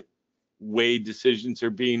current way decisions are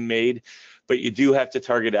being made, but you do have to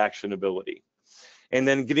target actionability. And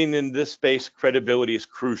then getting in this space, credibility is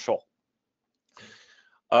crucial.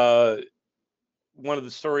 One of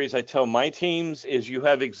the stories I tell my teams is you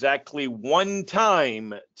have exactly one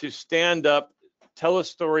time to stand up, tell a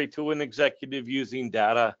story to an executive using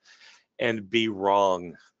data, and be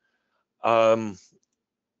wrong.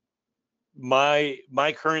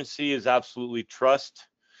 My currency is absolutely trust,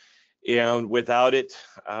 and without it,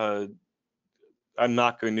 I'm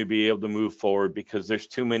not going to be able to move forward because there's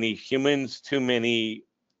too many humans, too many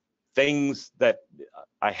things that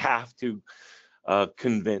I have to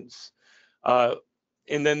convince.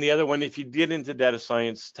 And then the other one, if you get into data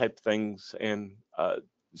science type things and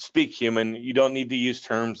speak human, you don't need to use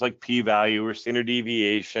terms like p-value or standard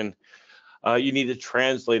deviation. You need to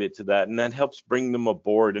translate it to that, and that helps bring them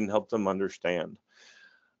aboard and help them understand.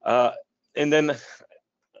 And then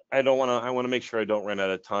I want to make sure I don't run out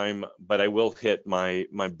of time, but I will hit my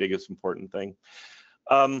biggest important thing.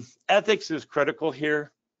 Ethics is critical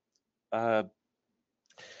here.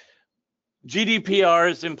 GDPR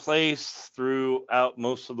is in place throughout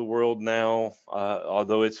most of the world now,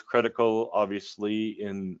 although it's critical, obviously,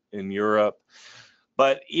 in Europe.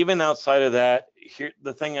 But even outside of that, here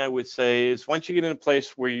the thing I would say is once you get in a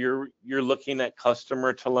place where you're looking at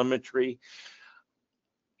customer telemetry,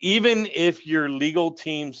 even if your legal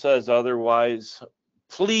team says otherwise,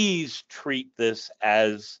 please treat this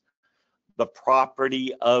as the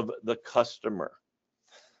property of the customer.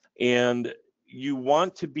 And you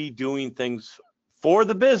want to be doing things for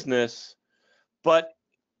the business, but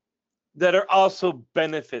that are also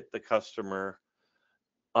benefit the customer,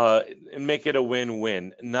 and make it a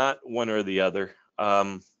win-win, not one or the other.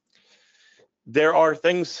 There are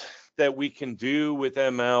things that we can do with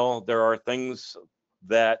ML. There are things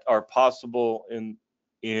that are possible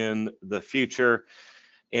in the future.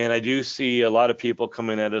 And I do see a lot of people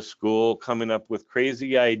coming out of school, coming up with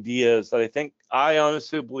crazy ideas that I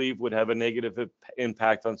honestly believe would have a negative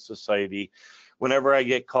impact on society. Whenever I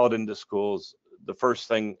get called into schools, the first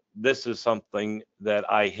thing, this is something that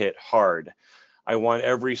I hit hard. I want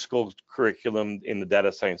every school curriculum in the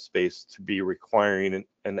data science space to be requiring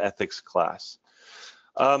an ethics class.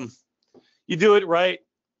 You do it right,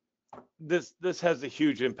 this has a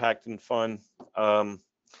huge impact and fun.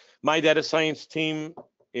 My data science team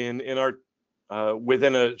in our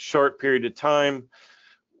within a short period of time,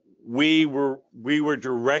 we were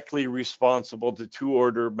directly responsible to 2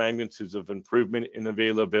 order magnitudes of improvement in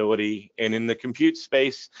availability. And in the compute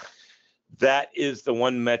space, that is the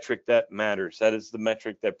one metric that matters. That is the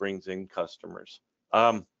metric that brings in customers.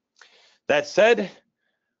 That said,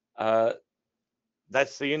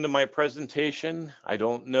 that's the end of my presentation. I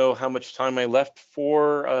don't know how much time I left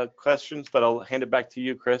for questions, but I'll hand it back to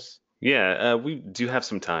you, Chris. Yeah, we do have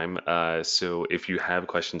some time. So if you have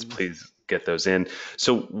questions, please get those in.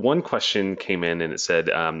 So one question came in and it said,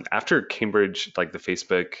 after Cambridge, like the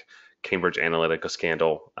Facebook Cambridge Analytica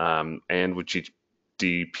scandal, and with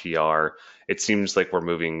GDPR, it seems like we're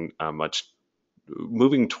moving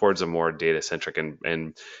towards a more data centric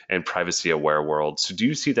and privacy aware world. So do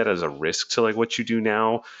you see that as a risk to like what you do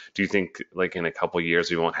now? Do you think like in a couple of years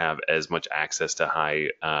we won't have as much access to high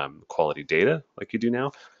quality data like you do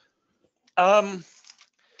now?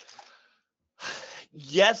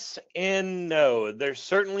 Yes and no. There's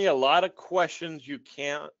certainly a lot of questions you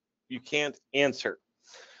can't answer.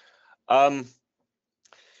 But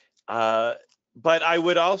I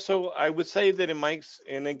would say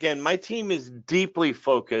that my team is deeply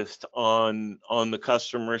focused on the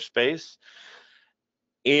customer space.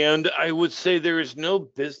 And I would say there is no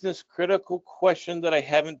business critical question that I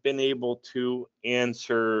haven't been able to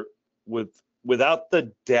answer without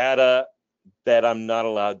the data that I'm not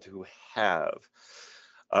allowed to have.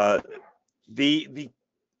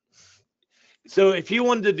 So if you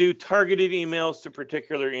wanted to do targeted emails to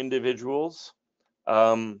particular individuals,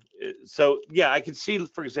 so yeah, I can see,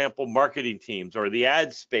 for example, marketing teams or the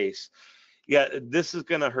ad space. Yeah, this is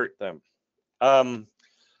going to hurt them.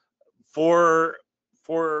 For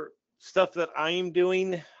stuff that I'm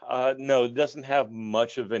doing, no, it doesn't have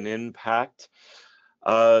much of an impact.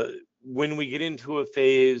 When we get into a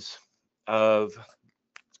phase of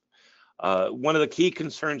one of the key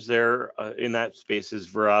concerns there in that space is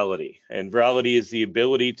virality, and virality is the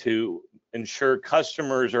ability to ensure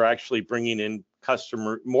customers are actually bringing in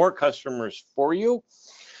more customers for you.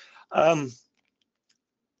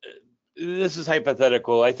 This is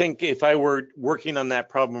hypothetical. I think if I were working on that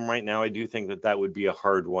problem right now, I do think that would be a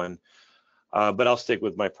hard one. But I'll stick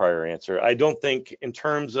with my prior answer. I don't think in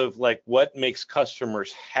terms of like what makes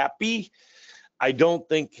customers happy, I don't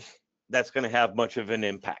think that's going to have much of an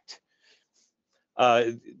impact.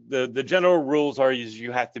 The general rules are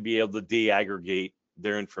you have to be able to de-aggregate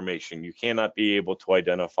their information. You cannot be able to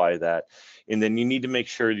identify that. And then you need to make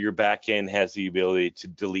sure your backend has the ability to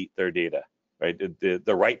delete their data, right?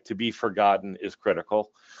 The right to be forgotten is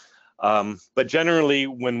critical. But generally,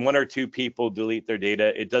 when 1 or 2 people delete their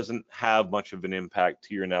data, it doesn't have much of an impact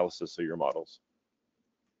to your analysis of your models.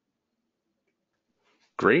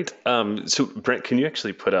 Great. So Brent, can you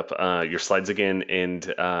actually put up your slides again?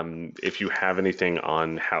 And if you have anything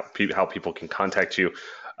on how people can contact you.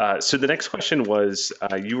 So the next question was,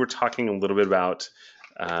 you were talking a little bit about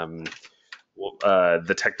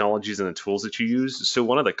the technologies and the tools that you use. So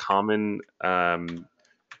one of the common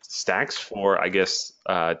stacks for, I guess,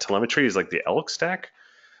 telemetry is like the ELK stack.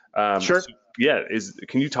 Sure. So, yeah.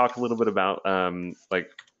 Can you talk a little bit about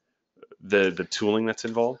like the tooling that's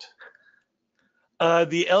involved?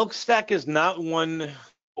 The ELK stack is not one,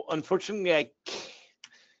 unfortunately, I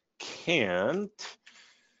can't.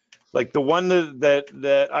 Like the one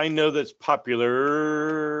that I know that's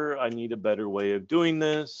popular, I need a better way of doing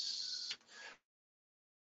this,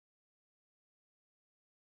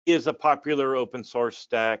 is a popular open source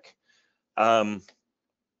stack.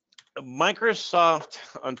 Microsoft,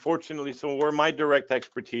 unfortunately, so where my direct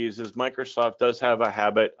expertise is, Microsoft does have a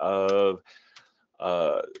habit of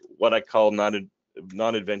what I call not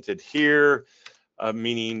invented here,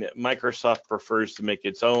 meaning Microsoft prefers to make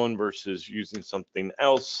its own versus using something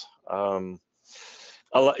else.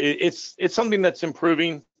 It's something that's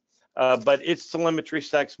improving, but its telemetry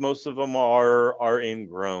stacks, most of them are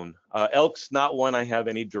ingrown. Elk's not one I have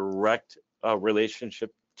any direct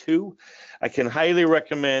relationship to. I can highly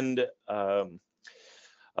recommend.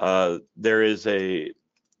 There is a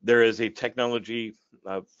technology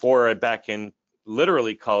for a backend,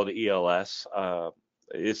 literally called ELS.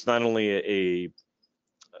 It's not only a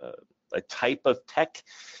type of tech;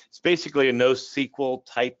 it's basically a NoSQL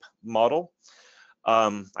type model.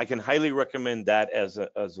 I can highly recommend that as a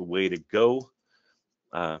way to go.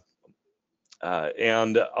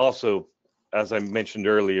 And also, as I mentioned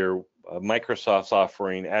earlier, Microsoft's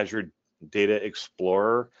offering Azure Data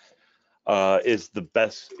Explorer is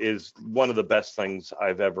one of the best things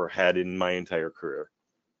I've ever had in my entire career.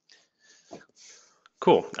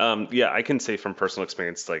 Cool. Yeah, I can say from personal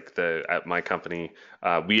experience, like at my company,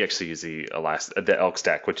 we actually use the Elk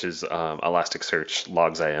stack, which is Elasticsearch,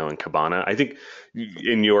 Logs.io, and Kibana. I think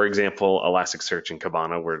in your example, Elasticsearch and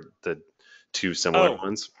Kibana were the two similar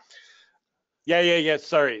ones. Yeah.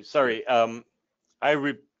 Sorry.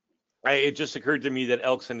 It just occurred to me that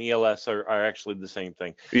Elks and ELS are actually the same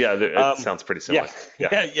thing. Yeah, it sounds pretty similar.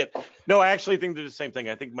 Yeah. No, I actually think they're the same thing.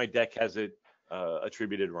 I think my deck has it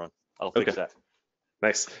attributed wrong. I'll fix that.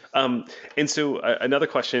 Nice. And so another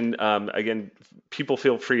question, again, people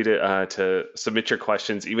feel free to submit your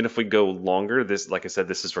questions, even if we go longer. This, like I said,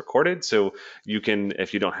 this is recorded, so you can,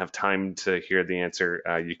 if you don't have time to hear the answer,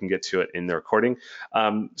 you can get to it in the recording.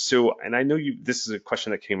 So, and I know this is a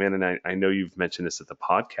question that came in, and I know you've mentioned this at the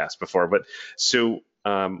podcast before, but so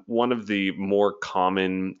one of the more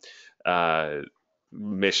common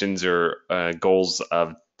missions or goals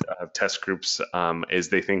of test groups is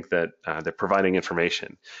they think that they're providing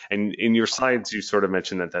information. And in your slides, you sort of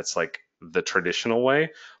mentioned that that's like the traditional way,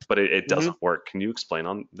 but it doesn't work. Can you explain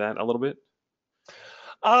on that a little bit?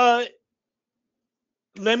 Let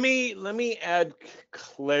me add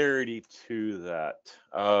clarity to that.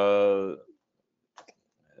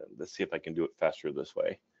 Let's see if I can do it faster this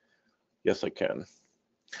way. Yes, I can.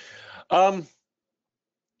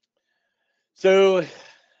 So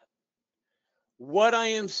what I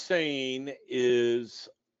am saying is,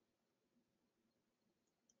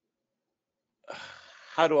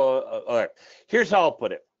 all right, here's how I'll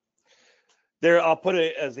put it. I'll put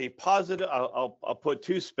it as a positive, I'll put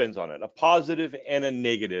two spins on it, a positive and a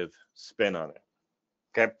negative spin on it,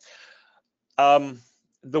 okay?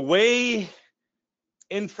 The way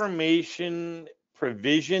information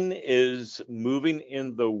provision is moving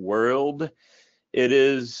in the world, it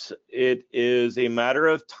is a matter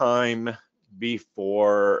of time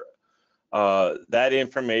before that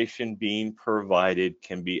information being provided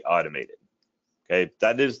can be automated. Okay,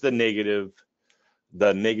 that is the negative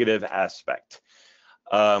aspect.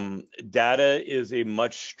 Data is a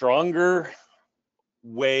much stronger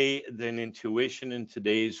way than intuition in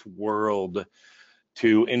today's world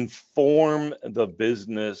to inform the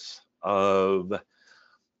business of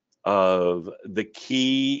the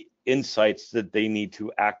key insights that they need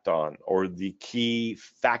to act on, or the key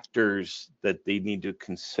factors that they need to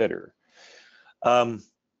consider. And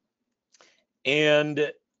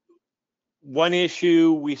one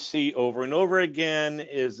issue we see over and over again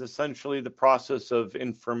is essentially the process of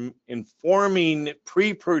informing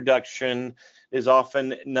pre-production is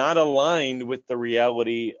often not aligned with the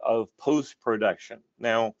reality of post-production.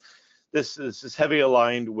 Now, this is heavily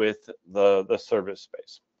aligned with the service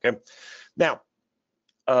space, okay? Now,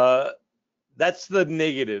 that's the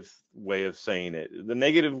negative way of saying it. The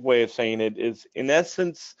negative way of saying it is, in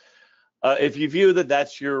essence, if you view that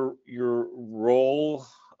that's your role,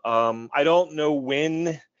 I don't know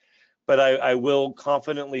when, but I will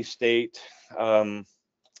confidently state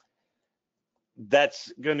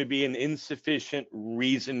that's going to be an insufficient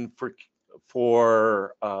reason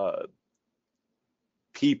for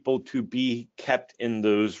people to be kept in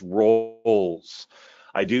those roles.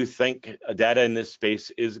 I do think data in this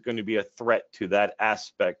space is going to be a threat to that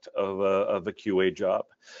aspect of a QA job.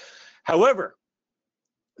 However,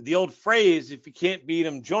 the old phrase, if you can't beat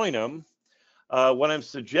them, join them, what I'm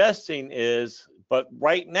suggesting is, but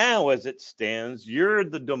right now as it stands, you're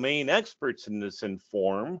the domain experts in this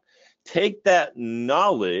inform, take that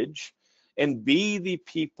knowledge and be the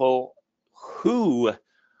people who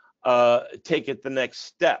take it the next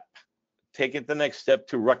step. Take it the next step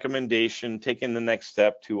to recommendation, taking the next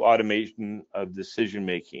step to automation of decision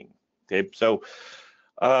making. Okay, so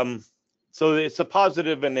it's a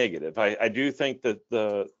positive and negative. I do think that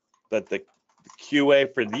the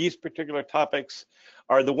QA for these particular topics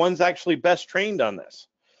are the ones actually best trained on this.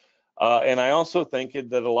 And I also think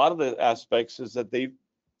that a lot of the aspects is that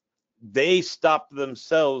they stop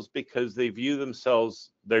themselves because they view themselves,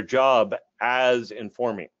 their job, as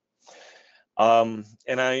informing. And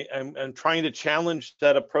I'm trying to challenge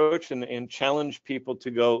that approach and challenge people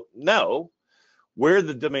to go, no, we're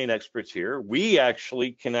the domain experts here. We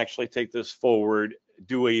can take this forward,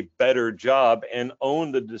 do a better job, and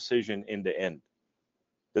own the decision end to end.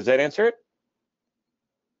 Does that answer it?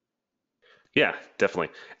 Yeah, definitely.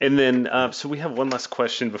 And then, so we have one last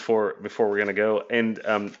question before we're gonna go. And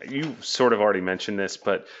you sort of already mentioned this,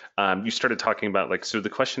 but you started talking about like, so the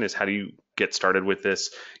question is, how do you get started with this?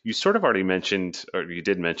 You sort of already mentioned, or you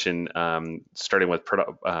did mention, starting with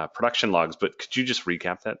production logs, but could you just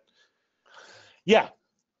recap that? Yeah.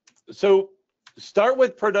 So start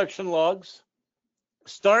with production logs.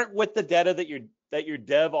 Start with the data that your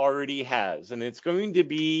dev already has, and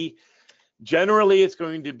generally it's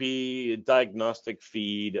going to be a diagnostic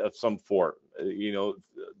feed of some form.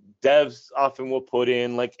 Devs often will put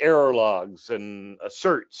in like error logs and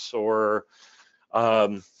asserts, or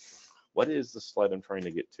what is the slide I'm trying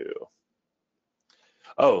to get to?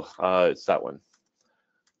 Oh, it's that one.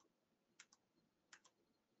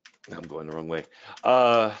 I'm going the wrong way.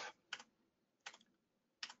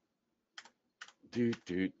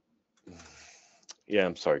 Yeah,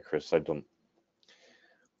 I'm sorry, Chris. I don't.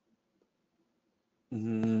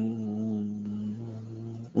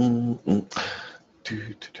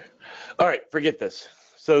 All right, forget this.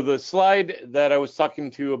 So the slide that I was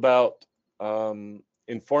talking to you about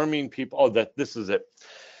informing people, this is it.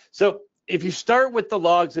 So if you start with the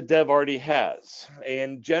logs that dev already has,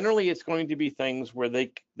 and generally it's going to be things where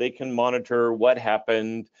they can monitor what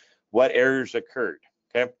happened, what errors occurred,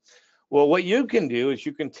 okay? Well, what you can do is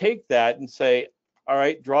you can take that and say, all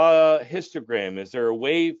right, draw a histogram. Is there a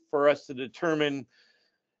way for us to determine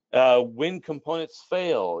when components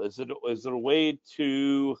fail? Is it a way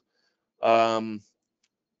to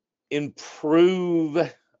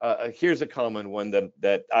improve? Here's a common one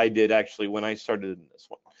that I did actually when I started in this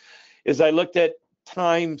one, is I looked at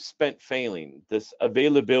time spent failing, this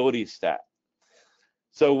availability stat.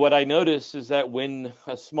 So what I noticed is that when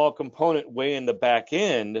a small component way in the back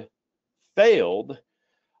end failed,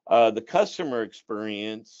 the customer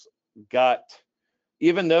experience got,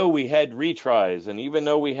 even though we had retries and even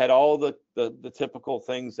though we had all the typical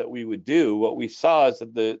things that we would do, what we saw is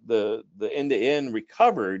that the end-to-end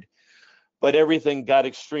recovered, but everything got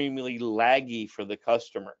extremely laggy for the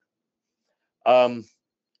customer.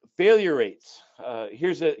 Failure rates.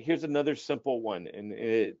 Here's another simple one, and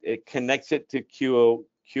it connects it to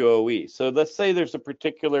QoE. So let's say there's a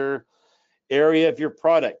particular area of your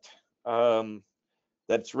product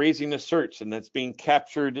that's raising a search and that's being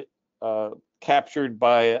captured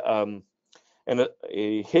by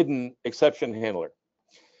a hidden exception handler.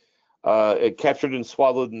 It captured and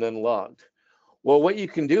swallowed and then logged. Well, what you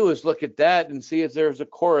can do is look at that and see if there's a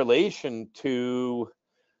correlation to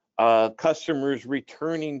customers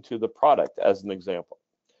returning to the product, as an example.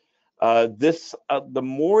 The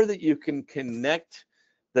more that you can connect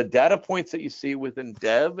the data points that you see within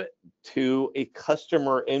dev to a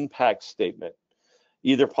customer impact statement,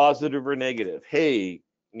 either positive or negative. Hey,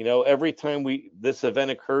 every time this event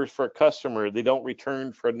occurs for a customer, they don't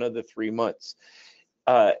return for another 3 months.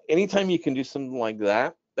 Anytime you can do something like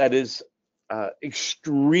that, that is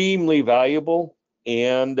extremely valuable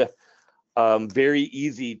and very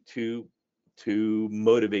easy to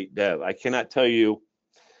motivate dev. I cannot tell you,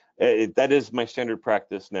 that is my standard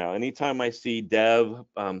practice now. Anytime I see dev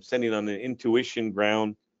sending on an intuition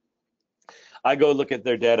ground, I go look at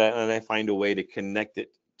their data and I find a way to connect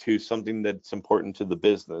it to something that's important to the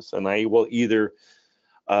business. And I will either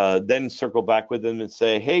then circle back with them and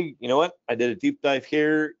say, hey, you know what? I did a deep dive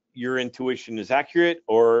here. Your intuition is accurate,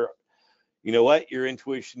 or you know what? Your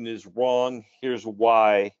intuition is wrong. Here's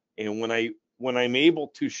why. And when I'm able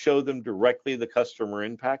to show them directly the customer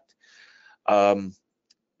impact,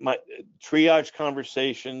 my triage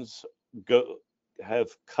conversations have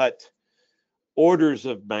cut orders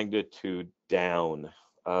of magnitude down.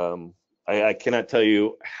 I cannot tell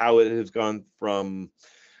you how it has gone from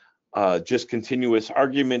just continuous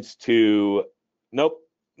arguments to nope,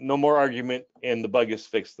 no more argument, and the bug is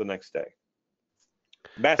fixed the next day.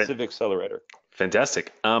 Massive accelerator.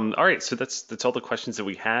 Fantastic. All right, so that's all the questions that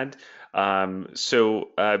we had.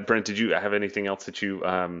 Brent, did you have anything else that you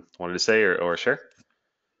wanted to say or share?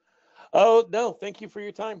 Oh, no, thank you for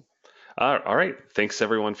your time. All right, thanks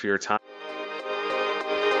everyone for your time.